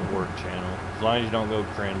safe for work channel. As long as you don't go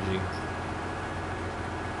cringy.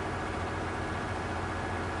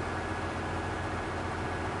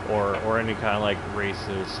 Or any kind of like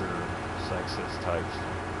racist or sexist type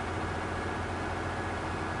stuff.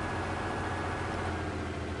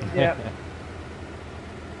 Yep.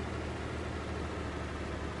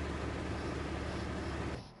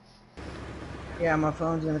 Yeah, my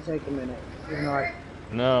phone's gonna take a minute. Even though I...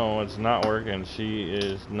 No, it's not working. She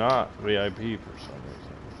is not VIP for some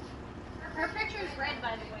reason. Her picture is red,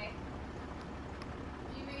 by the way.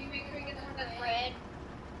 You make sure you get the one that's red.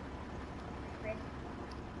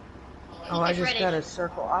 Oh, I just got a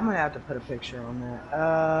circle. I'm gonna have to put a picture on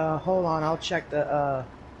that. Hold on, I'll check the,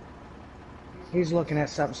 he's looking at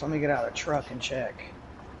something, so let me get out of the truck and check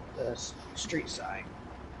the street sign.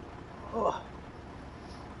 Oh.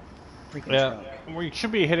 Freaking truck. We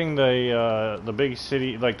should be hitting the big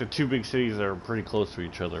city, like the two big cities that are pretty close to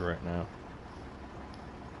each other right now.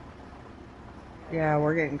 Yeah,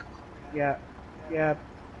 we're getting, yep,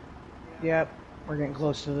 we're getting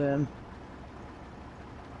close to them.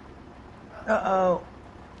 Uh-oh.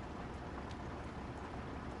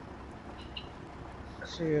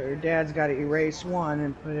 So your dad's got to erase one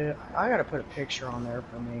and put it, I got to put a picture on there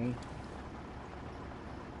for me.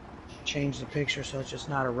 Change the picture so it's just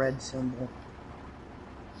not a red symbol.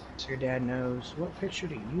 So your dad knows. What picture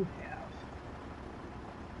do you have?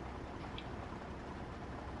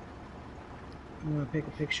 You want to pick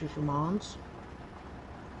a picture for Mom's?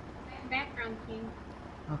 Background thing.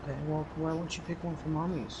 Okay, well, why won't you pick one for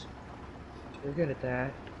Mommy's? You're good at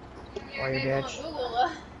that. While your dad...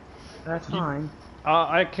 That's fine.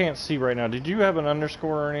 I can't see right now. Did you have an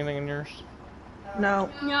underscore or anything in yours? No.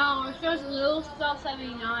 No, it shows little stuff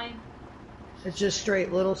 79. It's just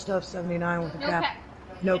straight little stuff 79 with a No cap. cap.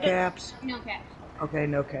 No caps? No caps. Okay,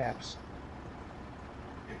 no caps.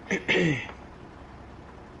 And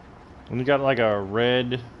you got like a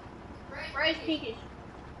red... Reddish pinkish.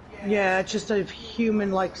 Yeah, it's just a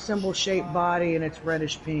human, like, symbol-shaped body, and it's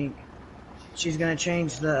reddish pink. She's gonna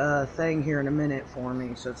change the thing here in a minute for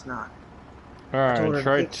me, so it's not. Alright,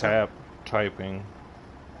 try typing.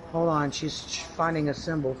 Hold on, she's finding a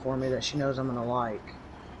symbol for me that she knows I'm gonna like.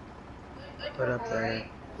 Put up there.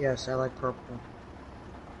 Yes, I like purple.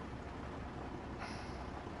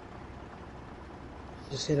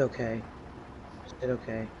 Just hit OK. Just hit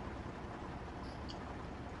OK.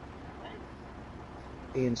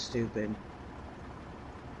 Being stupid.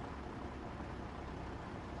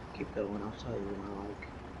 Keep going, I'll tell you what I like.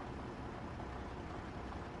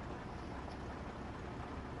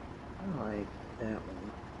 I like that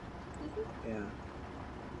one. Yeah.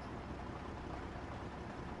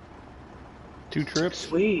 2 trips?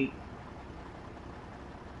 Sweet.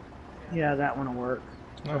 Yeah, that one will work.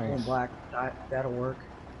 Purple and Nice. black, that'll work.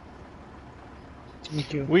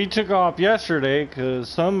 Thank you. We took off yesterday because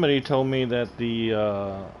somebody told me that the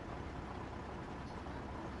I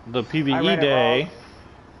PvE read it day wrong.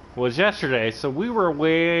 was yesterday, so we were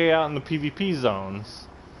way out in the PvP zones.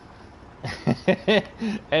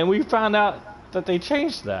 And we found out that they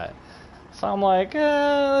changed that. So I'm like,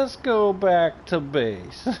 let's go back to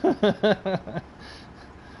base.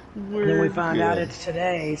 And then we found out it's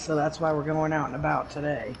today, so that's why we're going out and about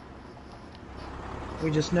today.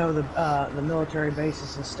 We just know the military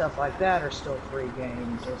bases and stuff like that are still free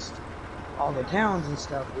game. Just all the towns and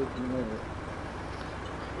stuff we can live.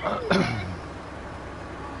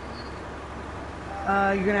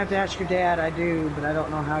 You're gonna have to ask your dad. I do, but I don't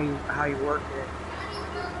know how you work it.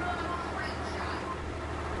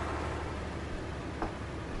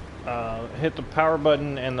 Hit the power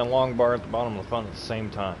button and the long bar at the bottom of the phone at the same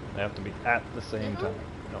time. They have to be at the same time.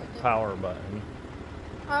 No, power button.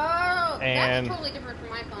 Oh, And- that's totally different from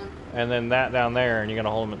my phone. And then that down there, and you're gonna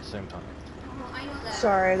hold them at the same time. Oh, I know that.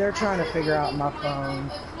 Sorry, they're trying to figure out my phone.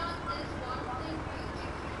 It's not this one thing.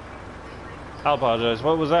 I'll apologize.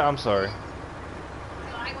 What was that? I'm sorry.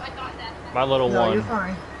 I got that. My little No, one. you're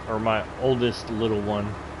fine. Or my oldest little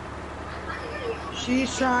one.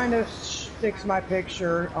 She's trying to fix my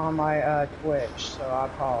picture on my Twitch, so I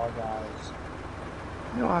apologize.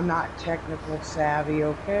 No, I'm not technical savvy,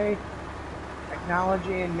 okay?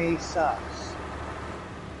 Technology and me sucks.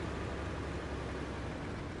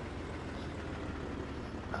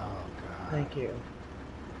 Oh, God. Thank you.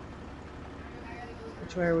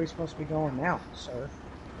 Which way are we supposed to be going now, sir?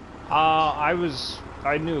 I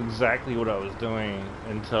knew exactly what I was doing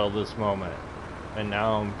until this moment. And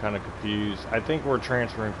now I'm kind of confused. I think we're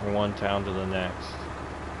transferring from one town to the next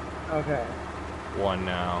Okay. one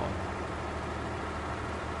now.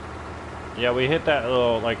 Yeah, we hit that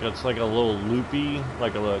little, like, it's like a little loopy,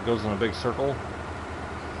 like it goes in a big circle.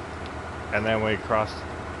 And then we crossed,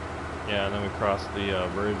 yeah, and then we crossed the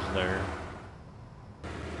bridge there.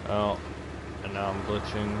 Oh, and now I'm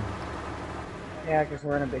glitching. Yeah, because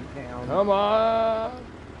we're in a big town. Come on!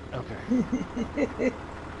 Okay.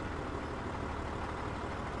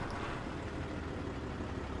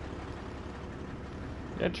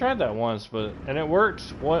 I tried that once, and it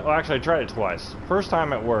worked. Well, actually, I tried it twice. First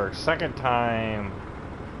time it worked. Second time,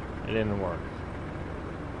 it didn't work.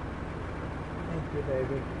 Thank you,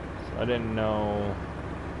 baby. So I didn't know.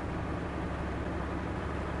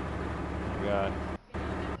 Oh God.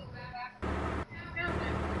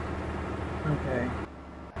 Okay.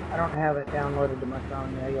 I don't have it downloaded to my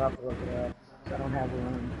phone yet. You'll have to look it up. 'Cause I don't have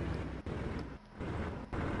room.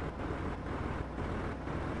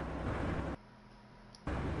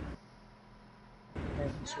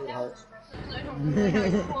 Thank you, sweethearts.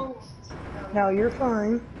 No, you're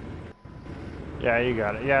fine. Yeah, you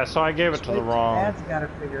got it. Yeah, so I gave it to the wrong. Dad's got to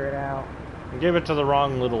figure it out. I gave it to the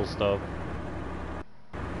wrong little stuff.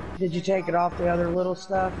 Did you take it off the other little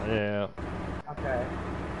stuff? Yeah. Okay.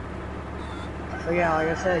 So yeah, like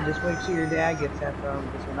I said, just wait till your dad gets that phone,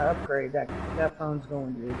 because when I upgrade, that phone's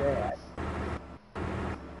going to your dad.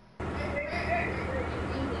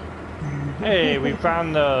 Hey, we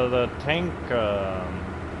found the tank.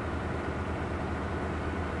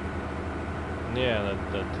 Yeah,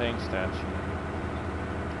 the tank statue.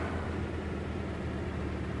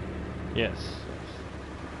 Yes.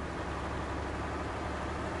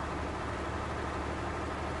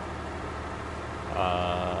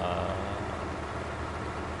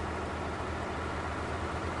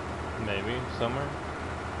 Maybe somewhere.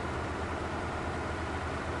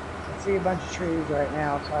 I see a bunch of trees right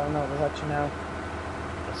now, so I don't know to let you know.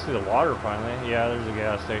 I see the water finally. Yeah, there's a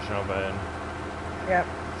gas station up ahead. Yep.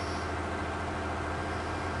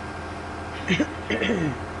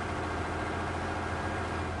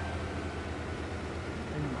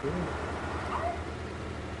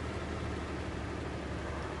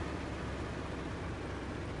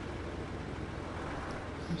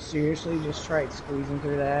 You seriously just tried squeezing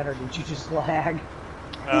through that, or did you just lag?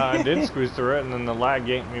 I did squeeze through it, and then the lag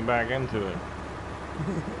yanked me back into it.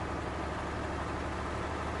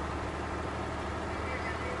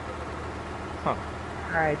 Huh.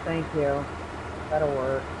 Alright, thank you. That'll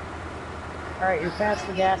work. Alright, you're past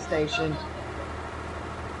the gas station.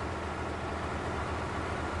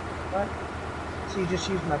 What? So you just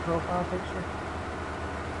used my profile picture?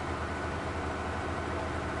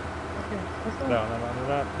 Okay, that's fine.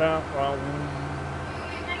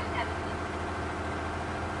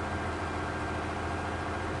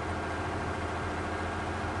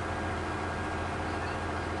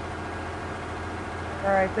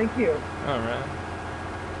 Alright, thank you. Alright.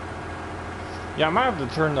 Yeah, I might have to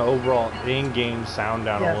turn the overall in-game sound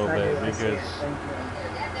down Yes, a little I bit do. I see because it. Thank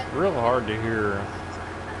you. it's real hard to hear.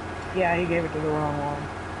 Yeah, he gave it to the wrong one.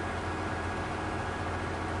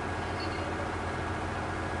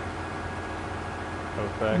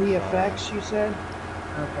 Effects The on- effects, you said?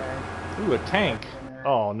 Okay. Ooh, a tank.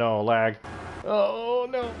 Oh no, lag. Oh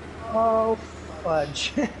no. Oh,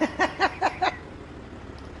 fudge.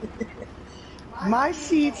 My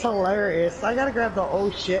seat's hilarious. I gotta grab the oh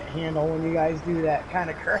shit handle when you guys do that kind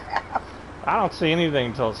of crap. I don't see anything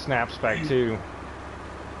until it snaps back to.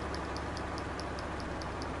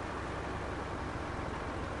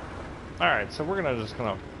 Alright, so we're just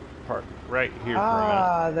gonna park right here for a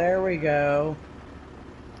Ah, there we go.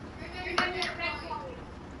 minute.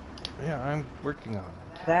 Yeah, I'm working on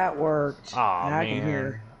it. That worked. Aw, Now I can man.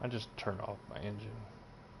 hear. I just turned off my engine.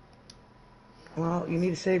 Well, you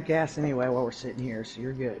need to save gas anyway while we're sitting here, so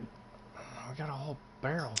you're good. We got a whole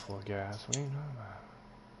barrel full of gas. What do you know about?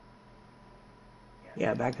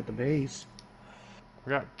 Yeah, back at the base.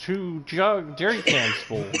 We got 2 jerry cans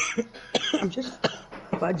full. I'm just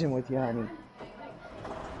fudging with you, honey.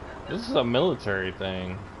 This is a military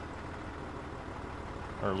thing.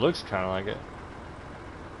 Or it looks kind of like it.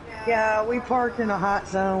 Yeah, we parked in a hot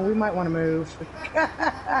zone. We might want to move.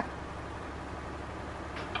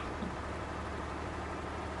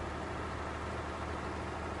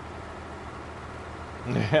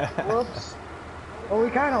 Whoops. Well, we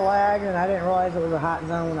kind of lagged, and I didn't realize it was a hot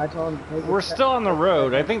zone when I told him to take it. We're still on the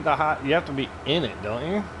road. I think you have to be in it, don't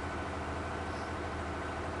you?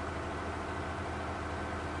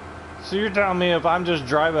 So you're telling me if I'm just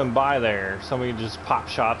driving by there, somebody just pop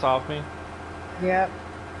shots off me? Yep.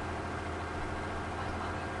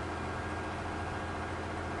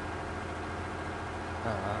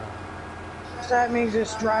 So that means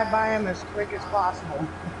just drive by him as quick as possible.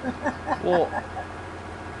 Well,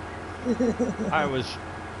 I was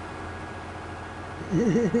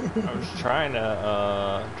trying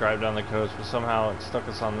to drive down the coast, but somehow it stuck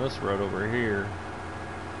us on this road over here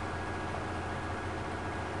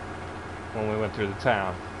when we went through the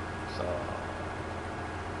town. So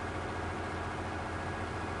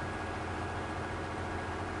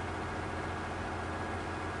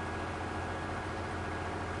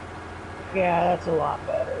Yeah, that's a lot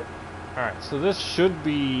better. alright, so this should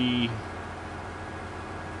be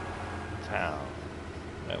the town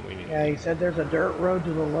that we need. Yeah, he said there's a dirt road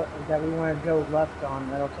to the that we want to go left on.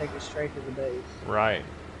 That'll take us straight to the base. Right.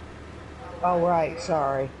 Oh, right.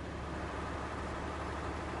 Sorry.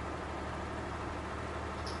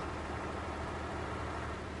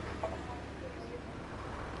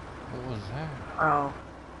 What was that? Oh.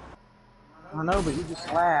 I don't know, but you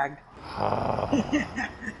just lagged.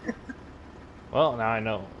 Well, now I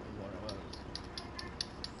know what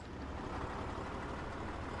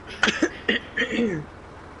it was.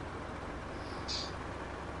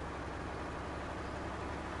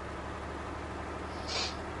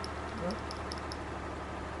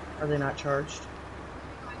 Are they not charged?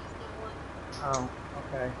 Oh,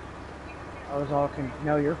 okay. I was all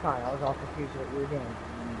no, you're fine. I was all confused what you were doing.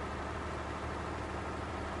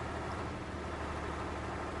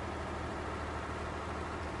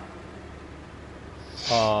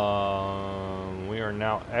 We are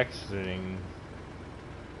now exiting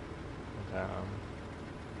the town.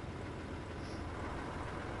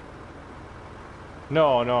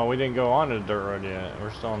 No, we didn't go on to the dirt road yet.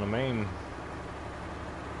 We're still on the main.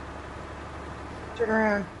 Turn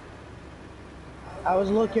around. I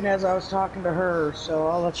was looking as I was talking to her, so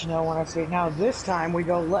I'll let you know when I say it. Now this time we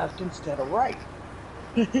go left instead of right.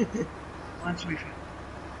 Once we.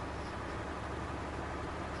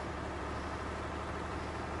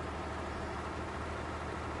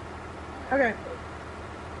 Okay.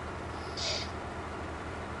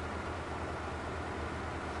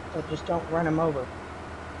 So just don't run him over.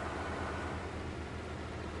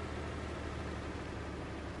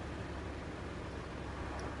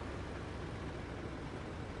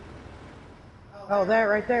 Oh, that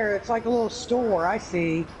right there. It's like a little store. I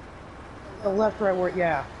see. The left, right, where,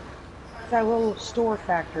 yeah. It's that little store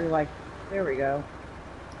factory, like, there we go.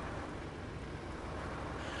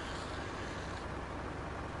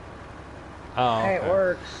 Oh, Hey, it okay.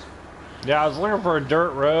 works. Yeah, I was looking for a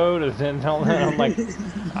dirt road, and then I'm like,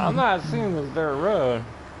 I'm not seeing this dirt road.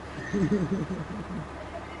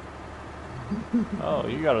 Oh,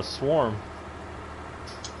 you got a swarm.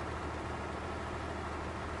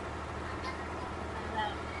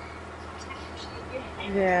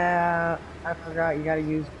 Yeah, I forgot you gotta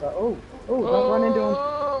use the. Oh, don't run into him.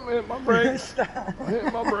 Oh, I'm hitting my brakes. Stop. I'm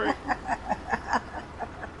hitting my brake.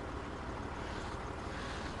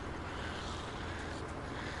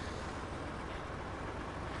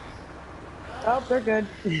 Oh, they're good.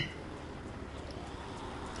 You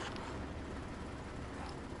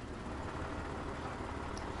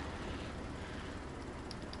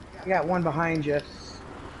got one behind you.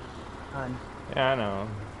 Hun. Yeah, I know.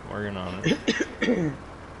 I'm working on it.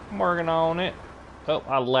 I'm working on it. Oh,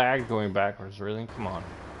 I lagged going backwards. Really? Come on.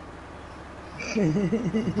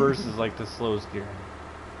 Reverse is like the slowest gear.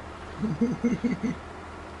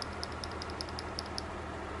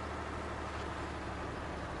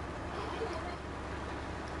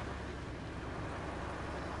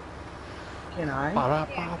 Can I?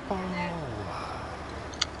 Ba-da-ba-ba.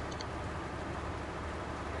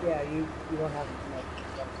 Yeah, you don't have to connect.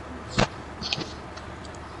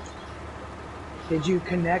 Did you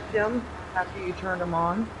connect them after you turned them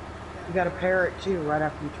on? You got to pair it too right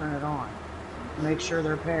after you turn it on. Make sure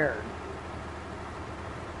they're paired.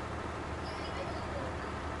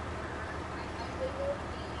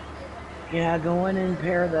 Yeah, go in and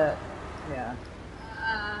pair the. Yeah.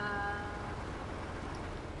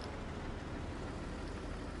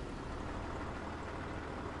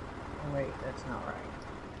 Oh, wait, that's not right.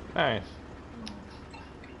 Nice.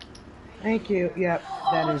 Thank you. Yep,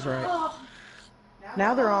 that is right.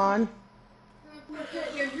 Now they're on.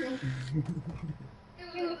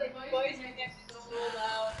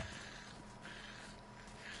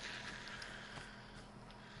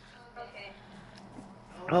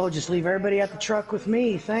 Oh, just leave everybody at the truck with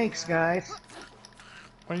me. Thanks, guys.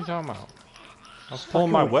 What are you talking about? I was Just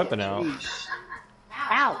pulling fucking my with you. weapon out. Jeez.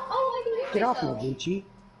 Ow! Get off me, Gucci.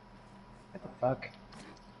 What the fuck?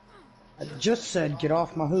 I just said get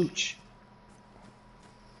off my hooch.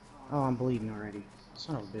 Oh, I'm bleeding already.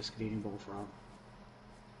 Son of a biscuit eating bullfrog.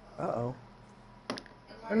 Uh-oh.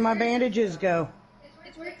 Where'd my bandages go?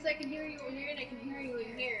 It's weird because I can hear you over here and I can hear you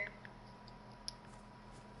in here.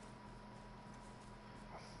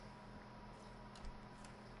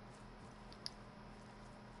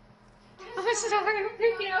 I'm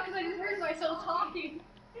freaking out because I just heard myself talking.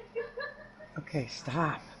 Okay,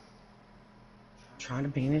 stop. I'm trying to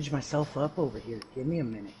bandage myself up over here. Give me a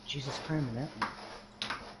minute. Jesus Christ, that one.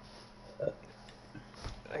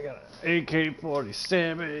 I got an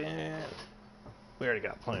AK-47. We already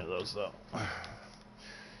got plenty of those, though.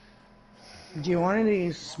 Do you want any of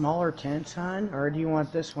these smaller tents, hon? Or do you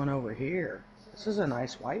want this one over here? This is a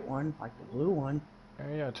nice white one, like the blue one.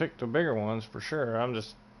 Yeah, take the bigger ones for sure. I'm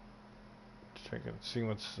just checking, see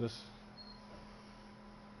what's this.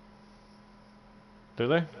 Do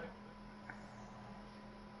they?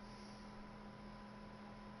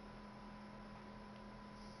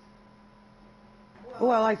 Oh,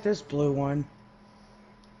 I like this blue one.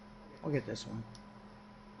 I'll get this one.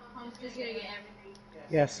 I'm just gonna get everything.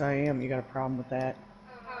 Yes, I am. You got a problem with that?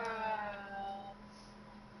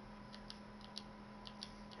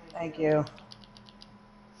 Thank you.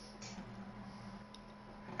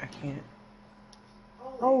 I can't.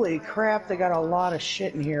 Holy crap, they got a lot of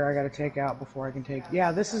shit in here I gotta take out before I can take.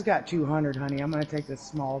 Yeah, this has got 200, honey. I'm gonna take this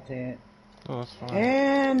small tent. Oh, that's fine.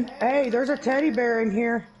 And, hey, there's a teddy bear in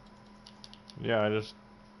here. Yeah, I just.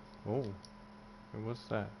 Oh. What's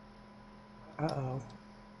that? Uh-oh.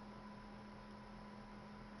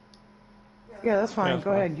 Yeah, that's fine. Yeah, that's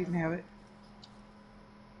Go fine. ahead. You can have it.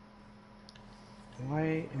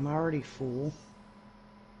 Why am I already full?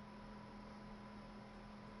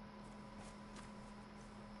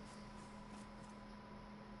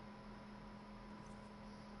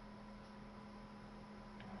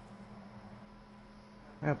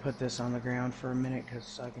 I'll put this on the ground for a minute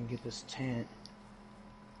because I can get this tent.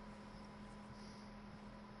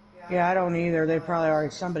 Yeah, I don't either. They probably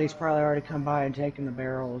already, somebody's probably already come by and taken the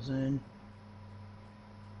barrels in.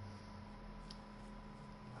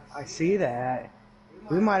 I see that.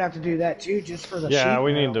 We might have to do that too, just for the sheet Yeah,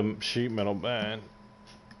 we need metal. the sheet metal bad.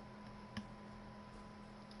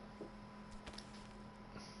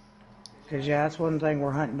 Because, yeah, that's one thing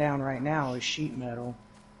we're hunting down right now is sheet metal.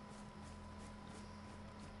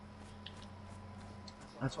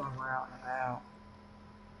 That's why we're out and about.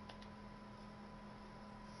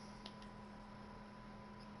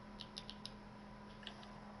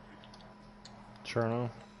 Cherno.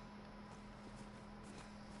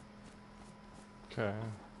 Okay.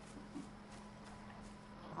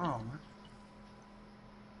 Oh.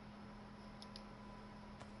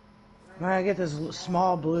 When I get this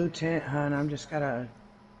small blue tent, hun, I'm just gotta...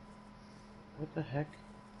 What the heck?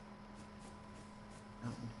 Oh.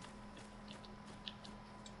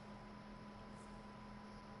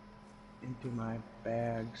 Empty my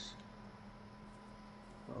bags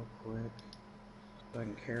real quick so I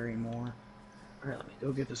can carry more. Alright, let me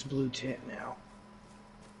go get this blue tent now.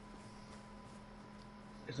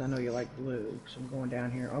 Because I know you like blue, so I'm going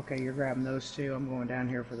down here. Okay, you're grabbing those two. I'm going down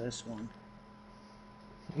here for this one.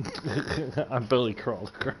 I barely crawled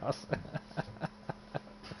across.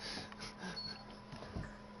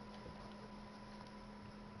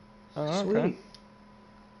 Oh, okay.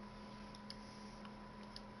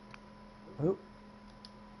 Sweet.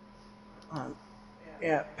 Oh.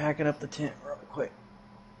 Yeah, packing up the tent real quick.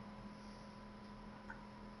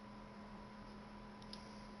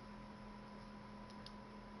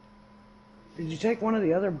 Did you take one of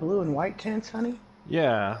the other blue and white tents, honey?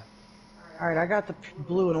 Yeah. Alright, I got the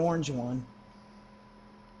blue and orange one.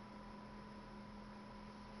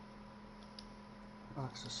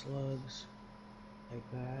 Box of slugs.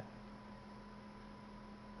 Like that.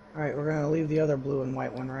 Alright, we're gonna leave the other blue and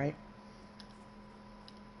white one, right?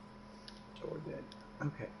 So we're good.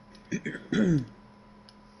 Okay. It's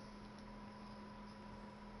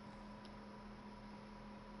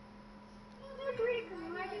weird because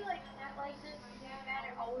when I do like snap like this, my dad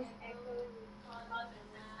it always echoes loud,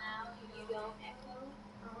 and you don't echo.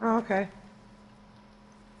 Oh, okay.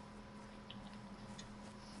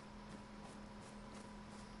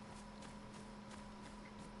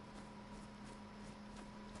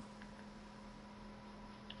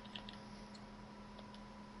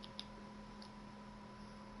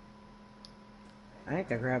 I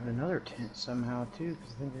think I grabbed another tent somehow too,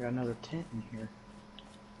 because I think I got another tent in here.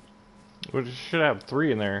 We should have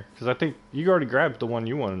 3 in there, because I think you already grabbed the one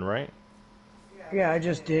you wanted, right? Yeah, I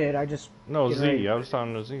just did. I just... No, get Z. ready. I was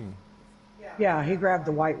talking to Z. Yeah, he grabbed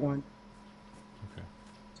the white one. Okay.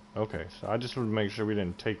 Okay, so I just wanted to make sure we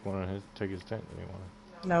didn't take his tent anymore.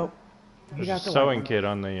 Nope. He There's got a the sewing white one. kit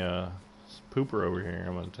on the pooper over here.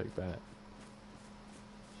 I'm gonna take that.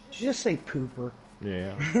 Did you just say pooper?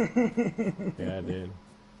 Yeah. Yeah, I did.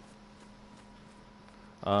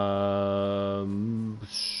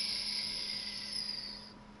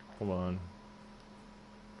 Hold on.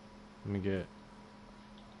 Let me get.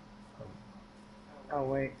 Oh,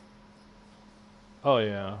 wait. Oh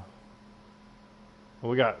yeah.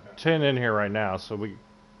 Well, we got 10 in here right now, so we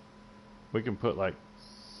can put like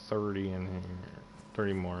 30 in here,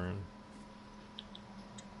 30 more in.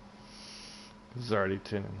 There's already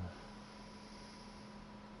 10 in.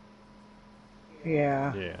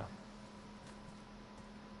 Yeah. Yeah.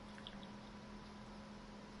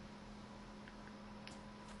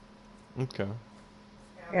 Okay.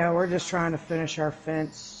 Yeah, we're just trying to finish our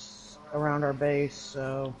fence around our base,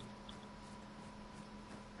 so...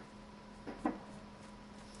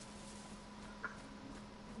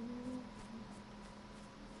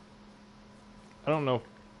 I don't know.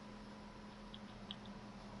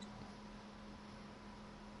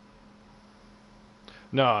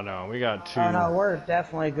 No, we got 2. Oh, no, we're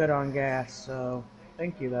definitely good on gas, so...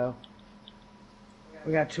 Thank you, though.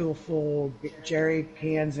 We got 2 full jerry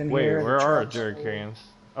cans in Wait, here. the where are our truck's jerry full. cans?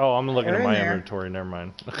 Oh, I'm looking They're at in my there. inventory. Never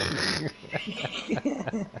mind.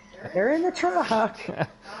 They're in the truck.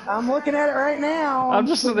 I'm looking at it right now. I'm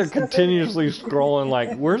just sitting there Putting stuff in continuously scrolling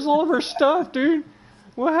like, where's all of our stuff, dude?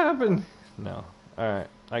 What happened? No. Alright,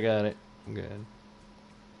 I got it. I'm good.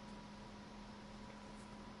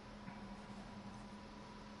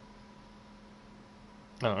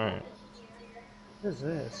 Alright. What is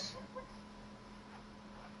this?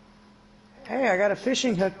 Hey, I got a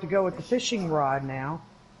fishing hook to go with the fishing rod now.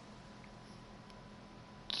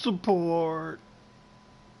 Support.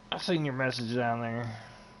 I seen your message down there.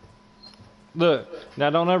 Look, now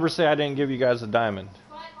don't ever say I didn't give you guys a diamond.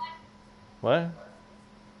 What?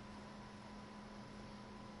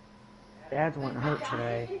 Dad's went hurt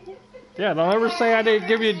today. Yeah, don't ever say I didn't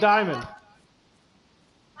give you a diamond.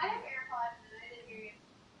 I have AirPods and I didn't hear you.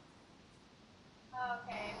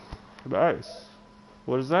 Okay. Nice.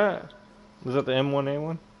 What is that? Is that the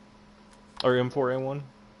M1A1? Or M4A1?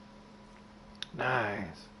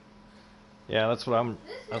 Nice. Yeah, that's what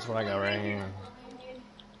I got right here.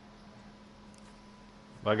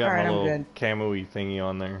 I got Alright, my I'm little good. camo-y thingy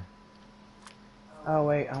on there. Oh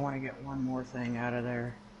wait, I want to get one more thing out of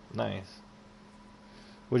there. Nice.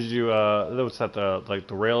 What did you what's that, the like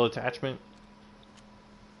the rail attachment?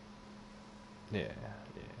 Yeah,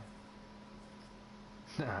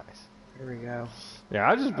 yeah. Nice. Here we go. Yeah,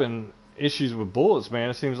 I've just been issues with bullets, man.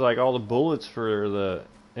 It seems like all the bullets for the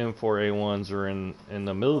M4A1s are in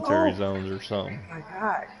the military zones or something. My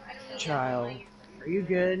God, child, are you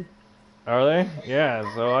good? Are they?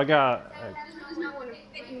 Yeah. So I gotta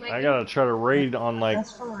try to raid on like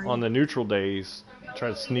That's fine. on the neutral days. Try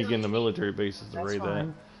to sneak into military bases to That's raid that.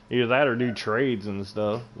 fine. Either that or do trades and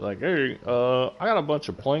stuff. Like, hey, I got a bunch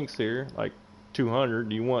of planks here, like 200.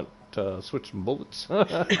 Do you want to switch some bullets?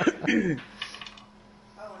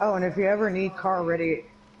 Oh, and if you ever need car radiators,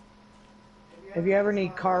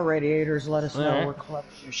 let us know. Alright. We're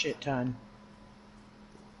collecting a shit ton.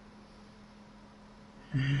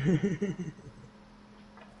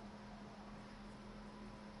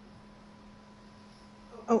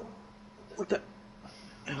 Oh, what the?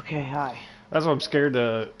 Okay, hi. That's why I'm scared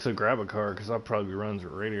to grab a car, because I'll probably run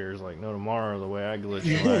through radiators like no tomorrow the way I glitch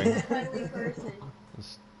and lag. Friendly person.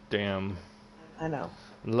 This damn I know.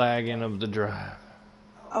 lagging of the drive.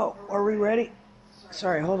 Oh, are we ready?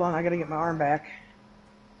 Sorry, hold on. I gotta get my arm back.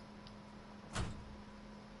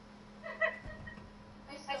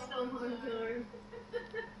 I still have one arm.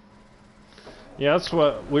 Yeah, that's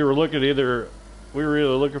what we were looking either. We were either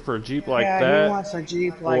looking for a Jeep like yeah, that, he wants a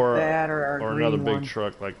Jeep like that or a green another big one.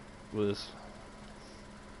 truck like this.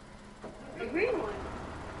 The green one.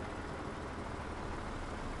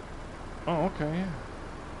 Oh, okay, yeah.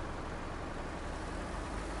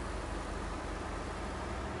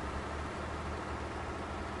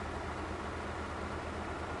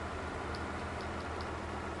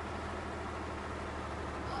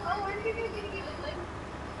 Oh, are you gonna give it like?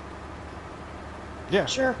 Yeah,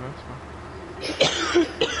 Sure. That's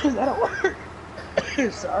fine. That'll work.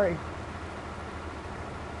 Sorry.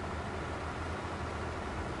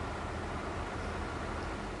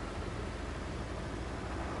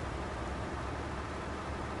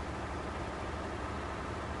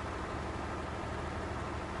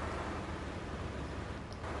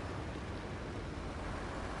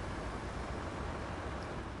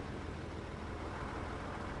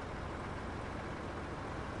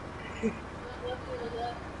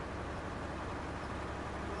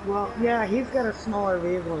 Well, yeah, he's got a smaller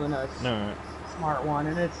vehicle than us. No, Smart one,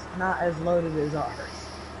 and it's not as loaded as ours.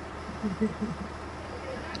 he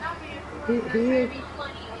Trying to is, be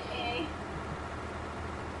funny, okay?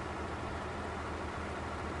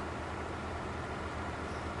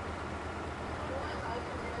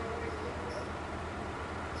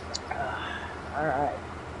 alright.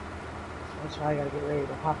 That's why I gotta get ready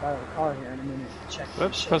to hop out of the car here in a minute and check this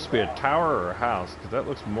that's shit supposed to be a out. tower or a house, because that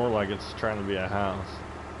looks more like it's trying to be a house.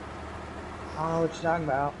 I don't know what you're talking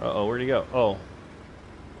about. Uh-oh, where'd he go? Oh,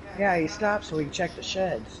 Yeah, he stopped so we can check the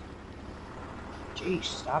sheds. Jeez,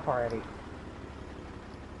 stop already.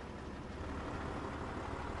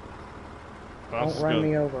 I was Don't just run gonna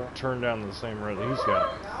me over. turn down the same road that he's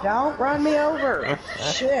got. Don't run me over!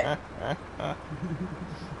 Shit!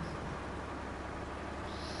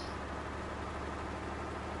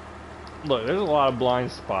 Look, there's a lot of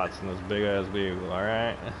blind spots in this big ass vehicle,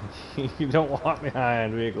 alright? You don't walk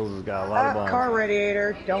behind vehicles that's got a lot of blind Car spots.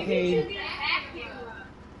 radiator, don't need.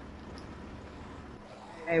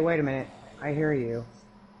 Hey, wait a minute. I hear you.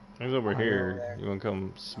 He's over Oh, you're here. over there. You wanna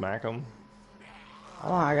come smack him?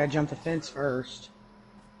 Hold on, I gotta jump the fence first.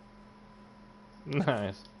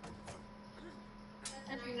 Nice.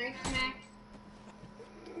 That's a nice smack.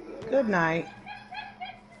 Good night.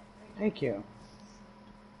 Thank you.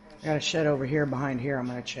 I got a shed over here behind here I'm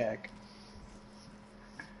gonna check.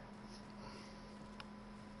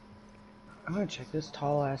 I'm gonna check this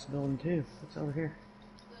tall ass building too. What's over here?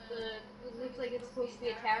 It looks like it's supposed to be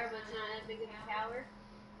a tower, but it's not that big of a tower.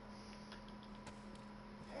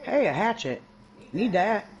 Hey, a hatchet. Need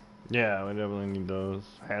that. Yeah, we definitely need those.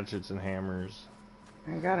 Hatchets and hammers.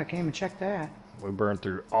 Thank God I came and checked that. We burned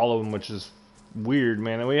through all of them, which is weird,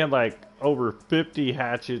 man. And we had like over 50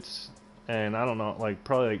 hatchets and I don't know, like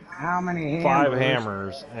probably like How many hammers? 5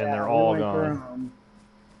 hammers, and Yeah, they're we all went through gone. 'em.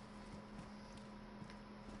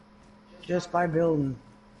 Just by building.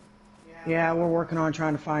 Yeah, we're working on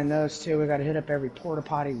trying to find those too. We gotta hit up every porta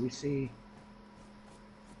potty we see.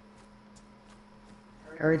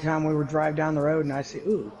 Every time we would drive down the road and I see,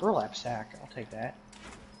 ooh, burlap sack, I'll take that.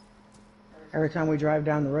 Every time we drive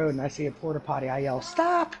down the road and I see a porta potty, I yell,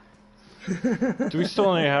 stop! Do we still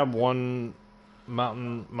only have one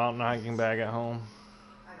mountain hiking bag at home?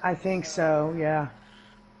 I think so, yeah.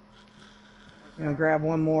 You know, grab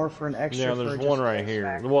one more for an extra. Yeah, for there's just one a right here.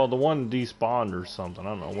 back. Well, the one despawned or something. I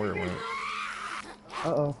don't know where it went.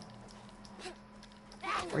 Uh-oh.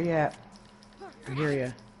 Where you at? I hear ya.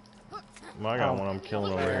 Well, I got Oh. one I'm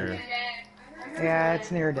killing over here. Yeah, it's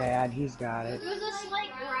near Dad. He's got it. It was a slight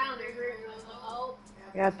ground. I heard it was like, oh.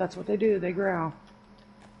 Yeah, that's what they do. They growl.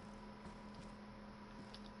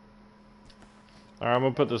 Alright, I'm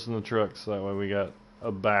gonna put this in the truck so that way we got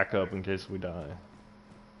a backup in case we die.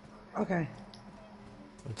 Okay.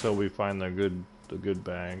 Until we find the good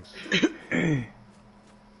bags. The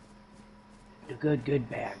good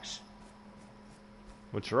bags.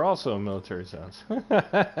 Which are also military sounds.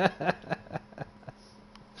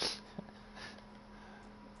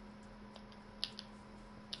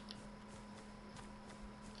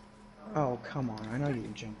 Oh, come on. I know you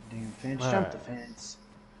can jump the damn fence. All Jump right. the fence.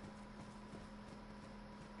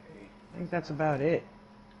 Okay. I think that's about it.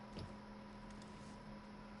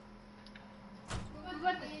 What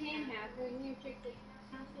about the tan house? Didn't you check the tan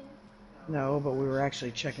house yet? No, but we were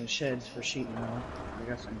actually checking sheds for sheet metal. I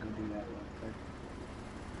guess I can go do that real quick.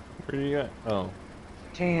 Where do you got? Oh.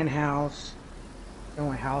 Tan house. The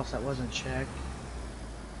only house that wasn't checked.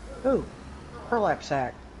 Ooh, burlap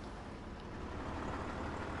sack.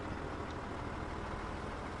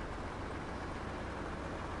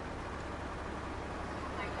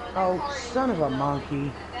 Oh, son of a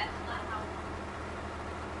monkey.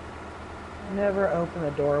 Never open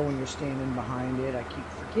the door when you're standing behind it. I keep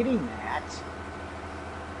forgetting that.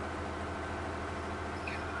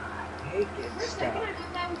 God, I hate getting stuck.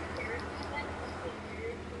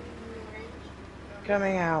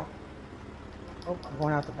 Coming out. Oh, I'm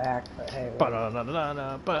going out the back, but hey. wait.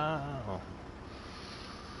 Ba-da-da-da-da-ba.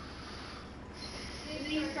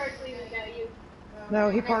 He starts leaving without you. No,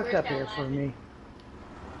 he parked up here for me.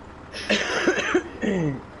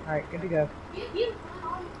 Alright, good to go.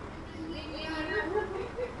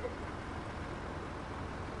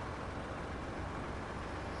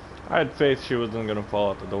 I had faith she wasn't gonna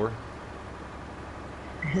fall out the door.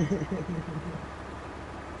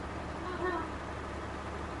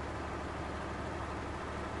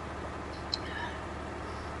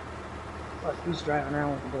 Look, he's driving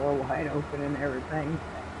around with the door wide open and everything.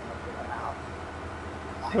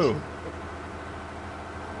 Who?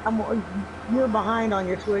 You're behind on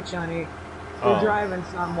your Twitch, honey. You're Oh. driving,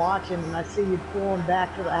 so I'm watching, and I see you pulling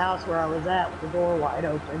back to the house where I was at with the door wide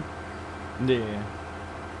open. Yeah.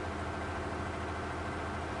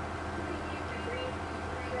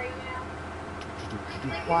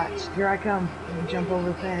 Watch, here I come. Let me jump over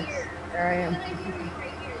the fence. There I am.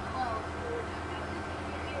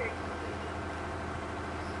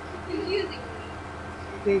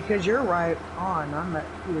 Because you're right on. I'm a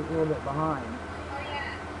little bit behind.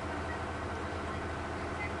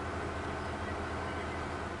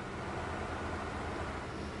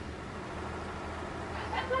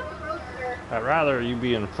 I'd rather you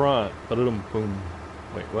be in front. Boom, boom.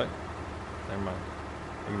 Wait, what? Never mind.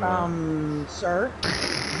 Ignore that. Sir,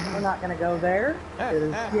 we're not gonna go there.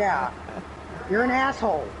 'Cause, yeah, you're an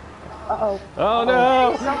asshole. Uh-oh. Oh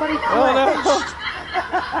no! Somebody Oh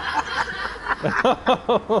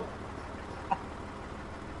no!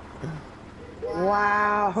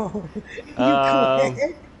 Wow. You Um,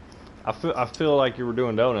 quit? I feel like you were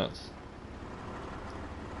doing donuts.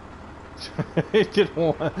 didn't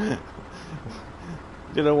want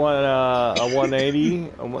a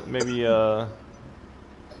 180, maybe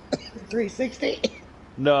 360?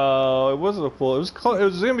 no, it wasn't a full. It was close. It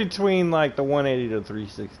was in between like the 180 to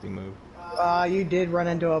 360 move. You did run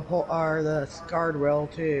into a pole or the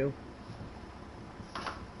guardrail too.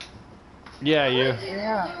 Yeah, you.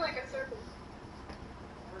 Yeah.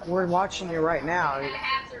 We're watching you right now.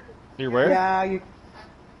 You're where? Yeah, you.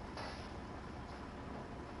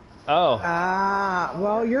 Oh.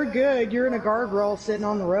 Well, you're good. You're in a guardrail sitting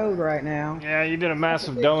on the road right now. Yeah, you did a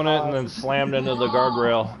massive donut and then slammed into the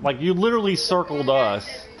guardrail. Like you literally circled us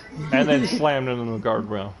and then slammed into the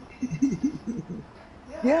guardrail.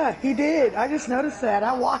 Yeah, he did. I just noticed that.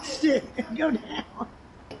 I watched it go down.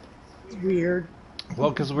 It's weird. Well,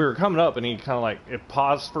 because we were coming up and he kind of like, it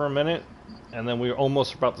paused for a minute and then we were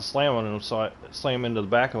almost about to slam on him, so I slammed into the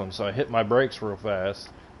back of him, so I hit my brakes real fast.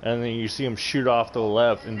 And then you see him shoot off to the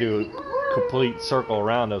left and do a complete circle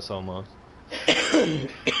around us almost.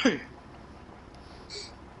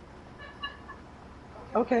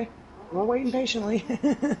 Okay, we're waiting patiently.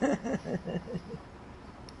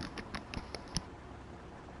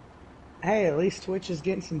 Hey, at least Twitch is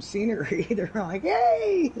getting some scenery. They're like,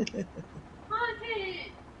 yay! Did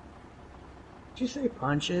you say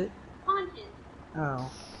punch it?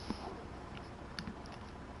 Oh.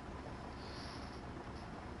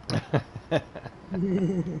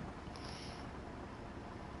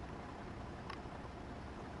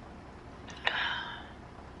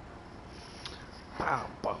 Bow,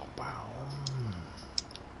 bow, bow.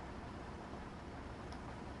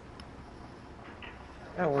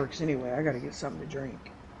 That works anyway. I gotta get something to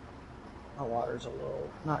drink. My water's a little,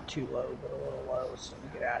 not too low, but a little low, so let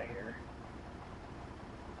me get out of here.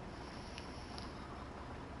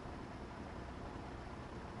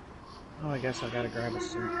 Oh, I guess I gotta grab a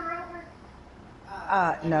suit.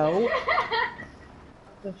 No.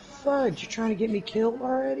 The fudge? You trying to get me killed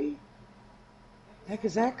already? Heck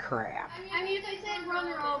is that crap? I mean, if I said run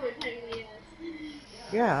her over, technically yes.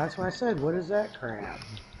 Yeah, that's what I said. What is that crap?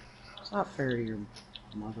 It's not fair to your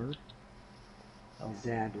mother. Tell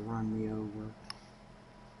Dad to run me over.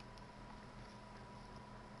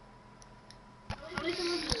 At least it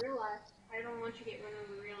wasn't in real life. I don't want you to get run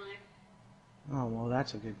over in real life. Oh, well,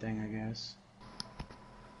 that's a good thing, I guess.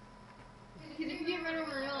 Because if you get run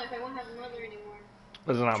over in real life, I won't have a mother anymore.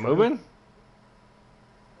 Is it not True. moving?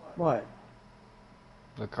 What?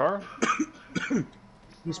 The car?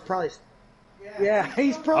 He's probably... Yeah,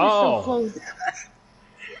 he's probably still closed.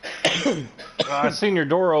 I seen your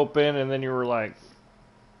door open, and then you were like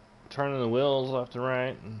turning the wheels left and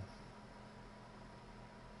right. And...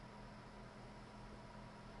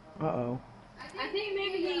 Uh-oh. I think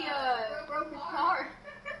maybe he broke his car.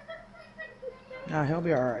 No, he'll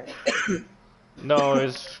be alright. No,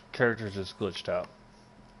 his character's just glitched out.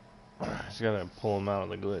 He's gotta pull him out of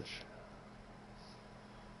the glitch.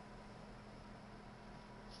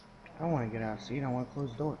 I want to get out of the seat. I want to close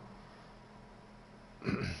the door.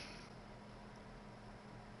 Just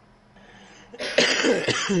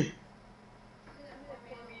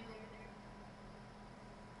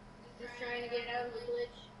trying to get out of the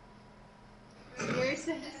glitch. Where's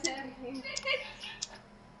 717?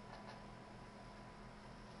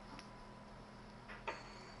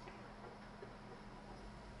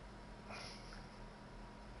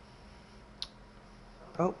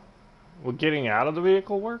 Oh. Will getting out of the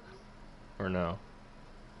vehicle work? Or no?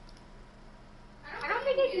 I don't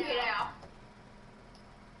think he can get out.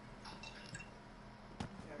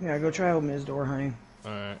 Yeah, go try opening his door, honey.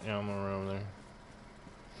 Alright, yeah, I'm gonna run over there.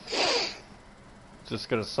 It's just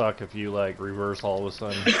gonna suck if you, like, reverse all of a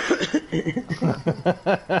sudden.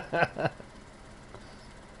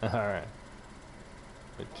 Alright.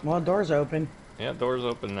 Well, the door's open. Yeah, door's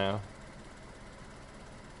open now.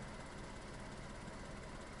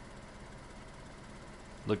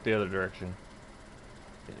 Look the other direction.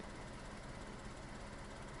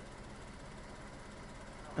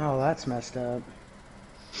 Oh, that's messed up.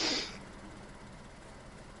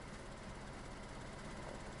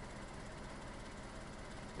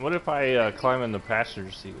 What if I climb in the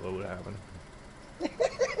passenger seat? What would happen?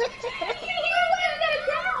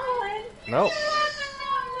 Nope.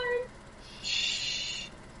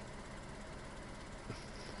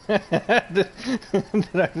 did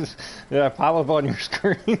I pop up on your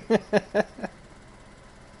screen?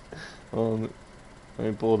 Well, let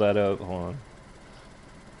me pull that up. Hold on.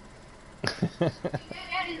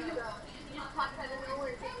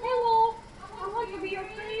 Hello, I want to be your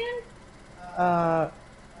friend.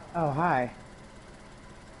 Oh, hi.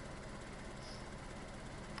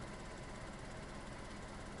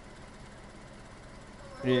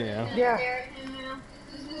 Yeah. Yeah.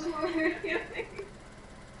 This is what we're doing.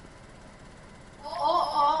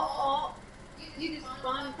 Oh. You just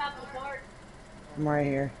spawned on top of the park. I'm right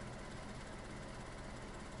here.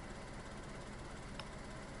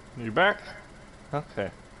 You back?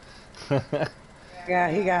 Okay.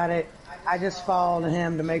 Yeah, he got it. I just followed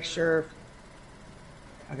him to make sure.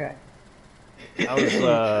 Okay. I was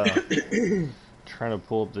trying to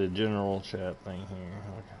pull up the general chat thing here.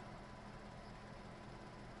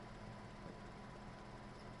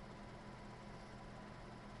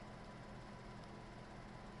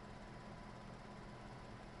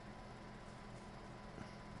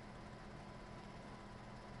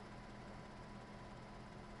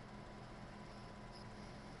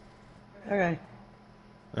 Okay.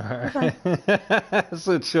 Alright.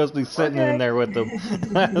 So it shows me sitting in there with them.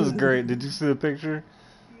 That was great. Did you see the picture?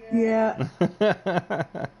 Yeah.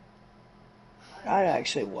 I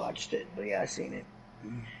actually watched it, but yeah, I seen it.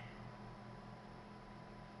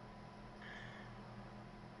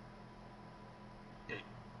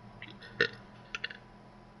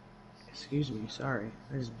 Excuse me, sorry.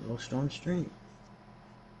 I just blew a storm stream.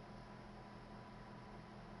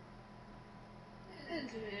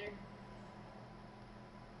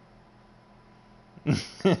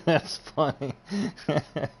 That's funny.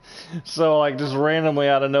 So, like, just randomly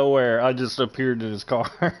out of nowhere, I just appeared in his car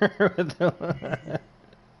with him.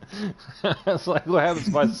 It's like, what happens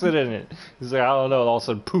if I sit in it? He's like, I don't know. All of a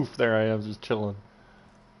sudden, poof, there I am, just chilling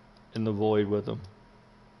in the void with him.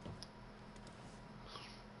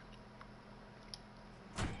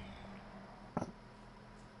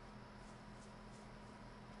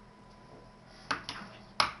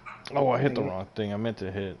 Oh, I hit the wrong thing. I meant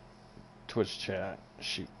to hit Twitch chat.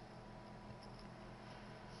 Shoot.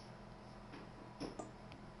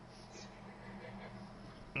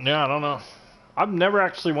 Yeah, I don't know. I've never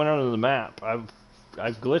actually went under the map. I've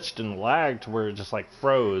glitched and lagged to where it just like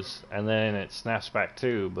froze and then it snaps back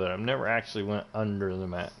too, but I've never actually went under the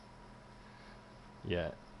map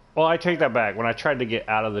yet. Well, I take that back. When I tried to get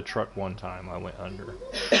out of the truck one time, I went under.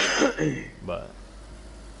 But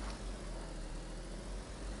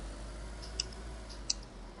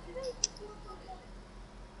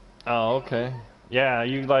oh, okay. Yeah,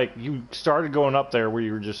 you started going up there where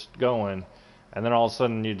you were just going, and then all of a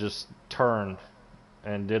sudden you just turned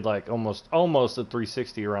and did like almost a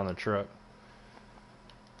 360 around the truck.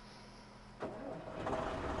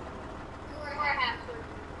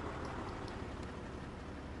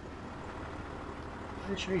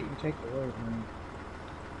 Pretty sure you can take the road, man.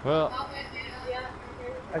 Well,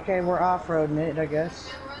 Okay, we're off-roading it, I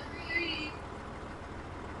guess.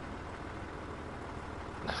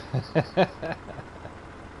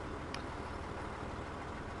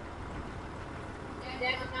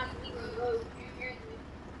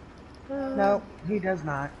 Nope, he does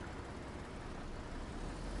not.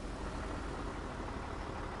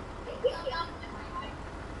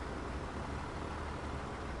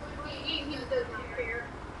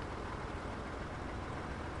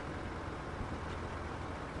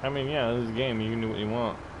 I mean, yeah, this is a game. You can do what you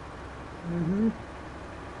want. Mm-hmm.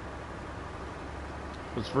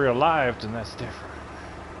 If it's real life, then that's different.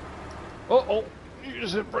 Oh, you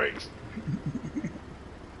just hit brakes.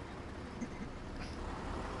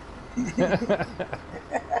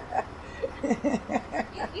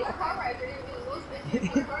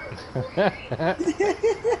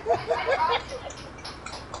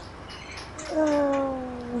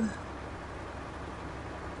 Oh.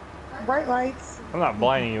 Bright lights. I'm not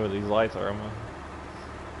blinding you with these lights, are I?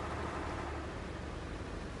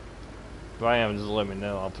 If I am, just let me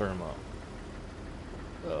know. I'll turn them off.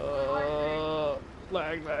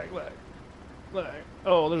 Lag.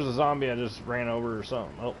 Oh, there's a zombie I just ran over or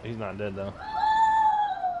something. Oh, he's not dead though.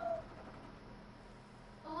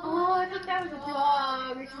 Oh, I thought that was a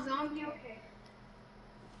dog. It's a zombie. Okay.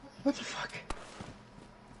 What the fuck?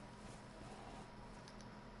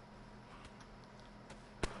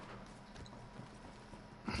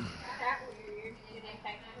 That weird. Did I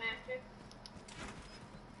text him after?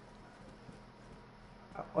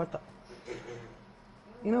 What the?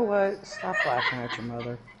 You know what? Stop laughing at your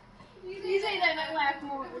mother. You say that and I laugh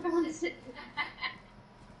more. Don't sit.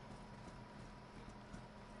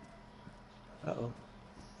 Uh-oh.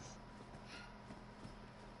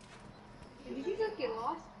 Did you just get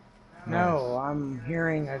lost? No, I'm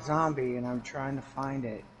hearing a zombie and I'm trying to find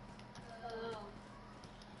it. Oh.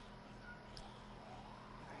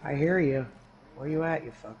 I hear you. Where you at,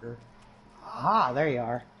 you fucker? Aha, there you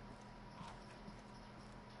are.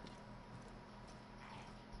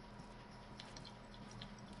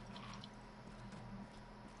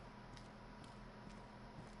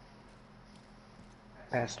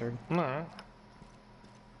 Bastard. No.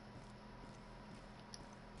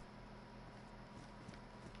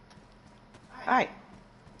 Hi.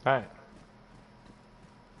 Alright.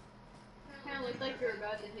 Kind of looked like you were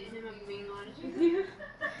about to hit him, I'm being honest with you.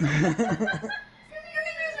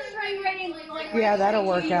 Yeah, that'll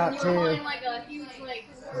work out too. Like a huge, like,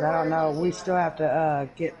 'Cause I don't know. We still have to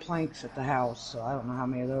get planks at the house, so I don't know how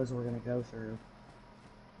many of those we're gonna go through.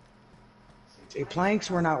 See, planks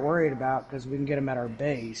we're not worried about because we can get them at our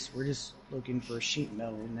base. We're just looking for sheet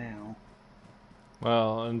metal now.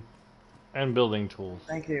 Well, and building tools.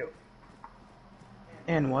 Thank you.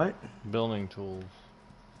 And what? Building tools.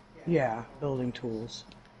 Yeah, building tools.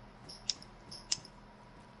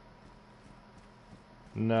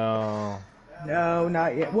 No. No,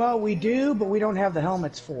 not yet. Well, we do, but we don't have the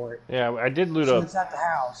helmets for it. Yeah, I did loot So up it's at the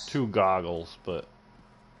house. 2 goggles, but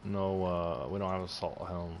no, we don't have assault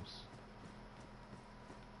helms.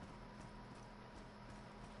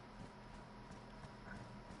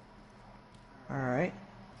 Alright.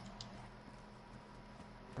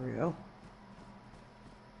 There we go.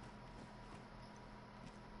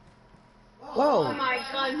 Whoa! oh my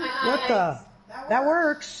god, my eyes. What the? That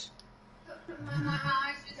works! My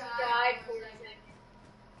eyes just died for a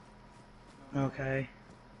second. Okay.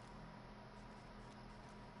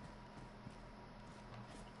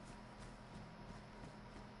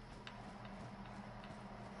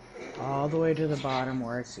 All the way to the bottom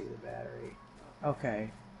where I see the battery.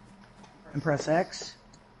 Okay. And press X.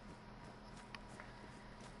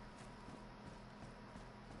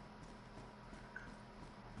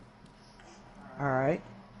 Alright.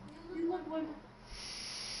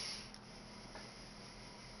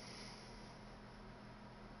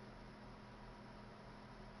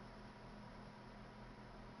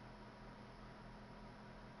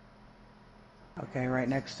 Okay, right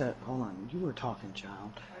next to, hold on, you were talking,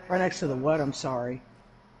 child. Right next to the what, I'm sorry.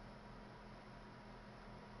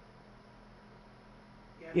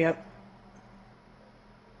 Yep.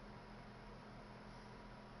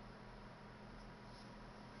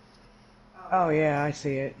 Oh yeah, I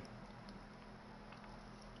see it.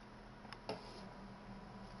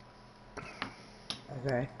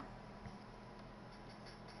 Okay.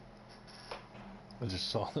 I just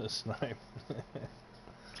saw this snipe.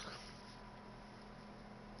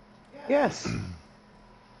 Yes.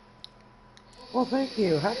 Well, thank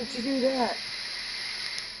you. How did you do that?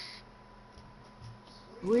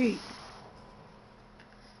 Sweet.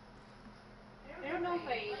 I don't know if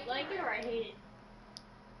I like it or I hate it.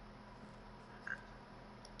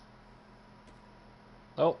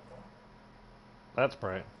 Oh, that's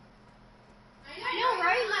bright. I know,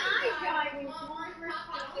 right? My eyes died when someone first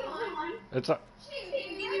popped it on. It's a. She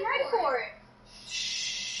didn't give me ready for it.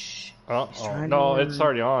 Shh. Oh, He's oh trying to no, it's learn.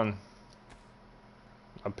 already on.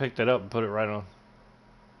 I picked it up and put it right on.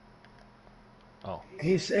 Oh.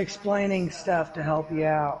 He's explaining stuff to help you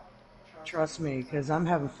out. Trust me, because I'm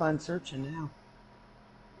having fun searching now.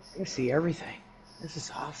 I can see everything. This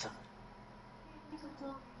is awesome.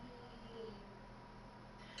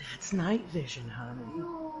 That's night vision, honey.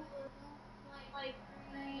 No, like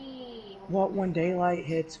green. What, when daylight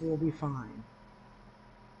hits, we'll be fine.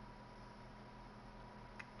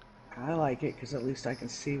 I like it because at least I can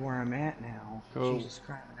see where I'm at now. Cool. Jesus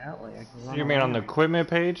Christ, that way I can run You mean on the around. equipment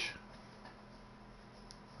page?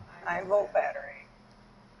 9-volt battery.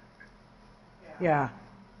 Yeah.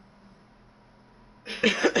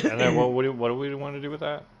 And then what do we want to do with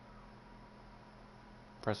that?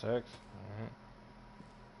 Press X. All right.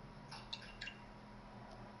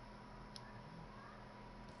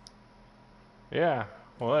 Yeah.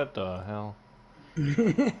 What the hell?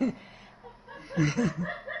 Yeah,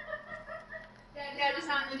 just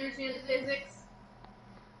not understand the physics.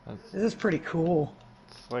 This is pretty cool.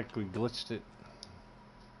 It's like we glitched it.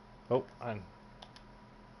 Oh, I'm.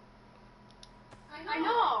 I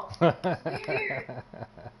know. Weird.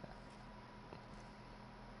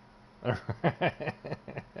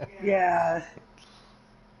 Yeah.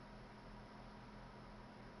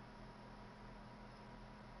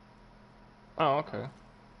 Oh, okay.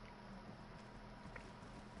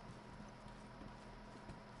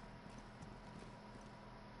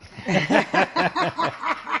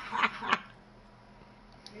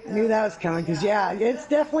 I knew that was coming because, yeah, it's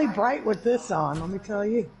definitely bright with this on, let me tell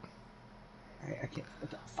you. Alright, I can't.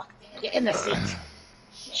 What the fuck? Get in the seat.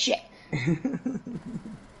 Shit.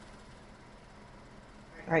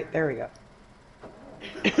 Alright, there we go.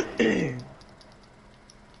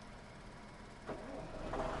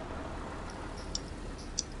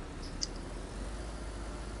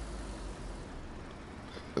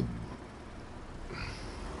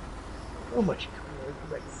 So much cooler.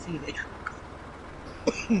 You might see it.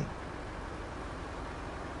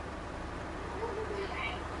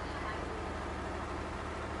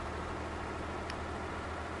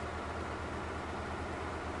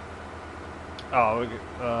 Oh,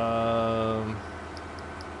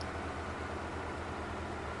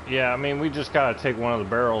 yeah, I mean, we just gotta take one of the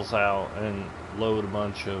barrels out and load a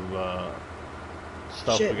bunch of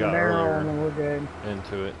stuff Shit we in the got barrel and earlier then we're good.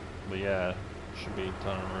 into it. But yeah, should be a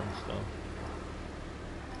ton of room still.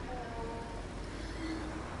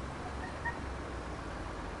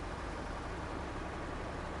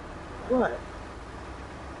 What?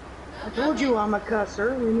 I told you I'm a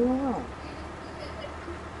cusser. Leave me alone.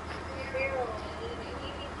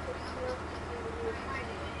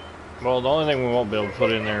 Well, the only thing we won't be able to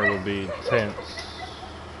put in there would be tents.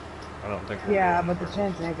 I don't think we'll Yeah, be but able the to.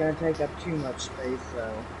 tents ain't gonna take up too much space,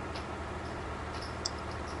 though.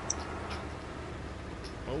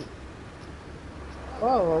 Oh,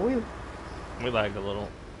 Whoa, are we? we lagged a little.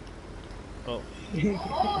 Oh, Oh, you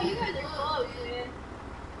guys are close, man.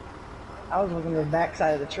 I was looking at the back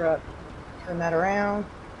side of the truck. Turn that around.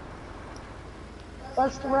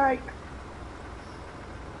 Bust to right.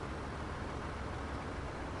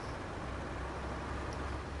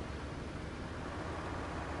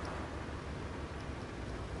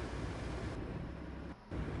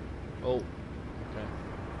 oh, okay.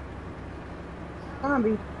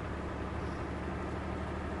 Zombie.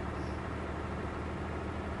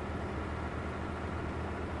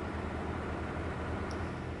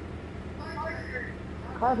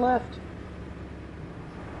 Car left.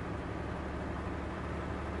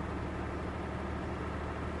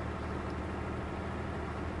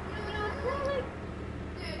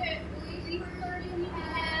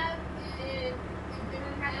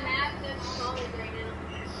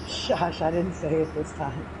 Shush, I didn't say it this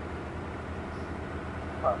time.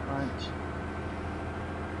 Up front.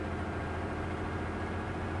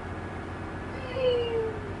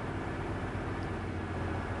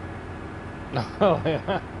 Oh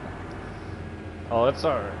yeah. Oh, it's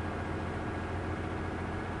alright.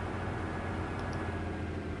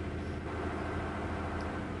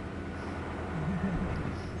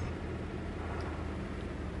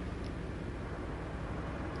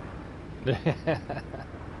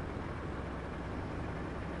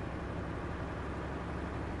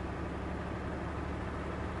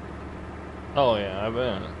 Oh yeah, I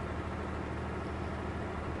bet.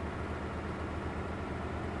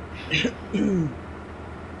 I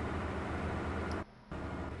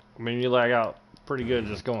mean, you lag out pretty good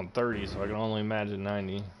just going 30, so I can only imagine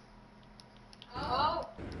 90. Oh.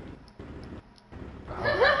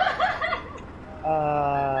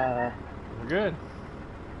 We're good.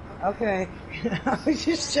 Okay. I was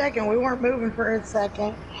just checking. We weren't moving for a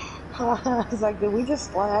second. I was like, did we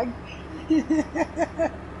just lag?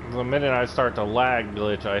 The minute I start to lag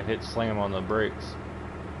glitch, I hit slam on the brakes.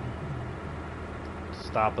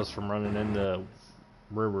 Stop us from running into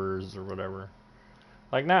rivers or whatever.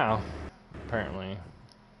 Like now, apparently.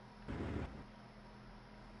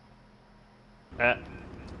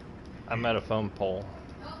 I'm at a phone pole.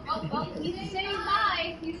 Oh, he's saying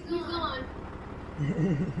bye. He's gone.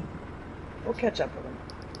 We'll catch up with him.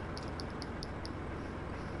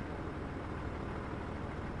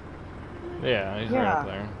 Yeah, he's right up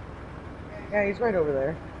there. Yeah, he's right over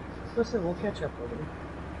there. Listen, we'll catch up with him.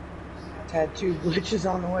 Had 2 glitches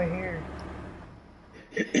on the way here.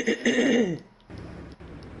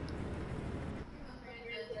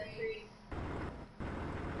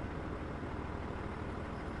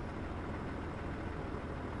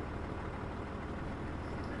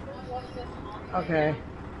 Okay.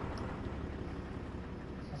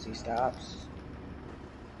 As he stops.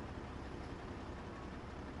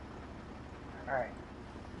 Alright.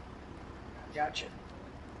 Gotcha.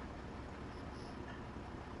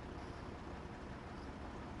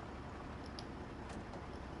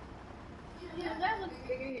 Yeah, that looks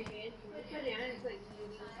bigger in your hand. Look at it, it's like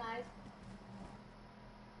medium size.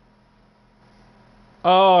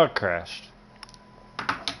 Oh, it crashed.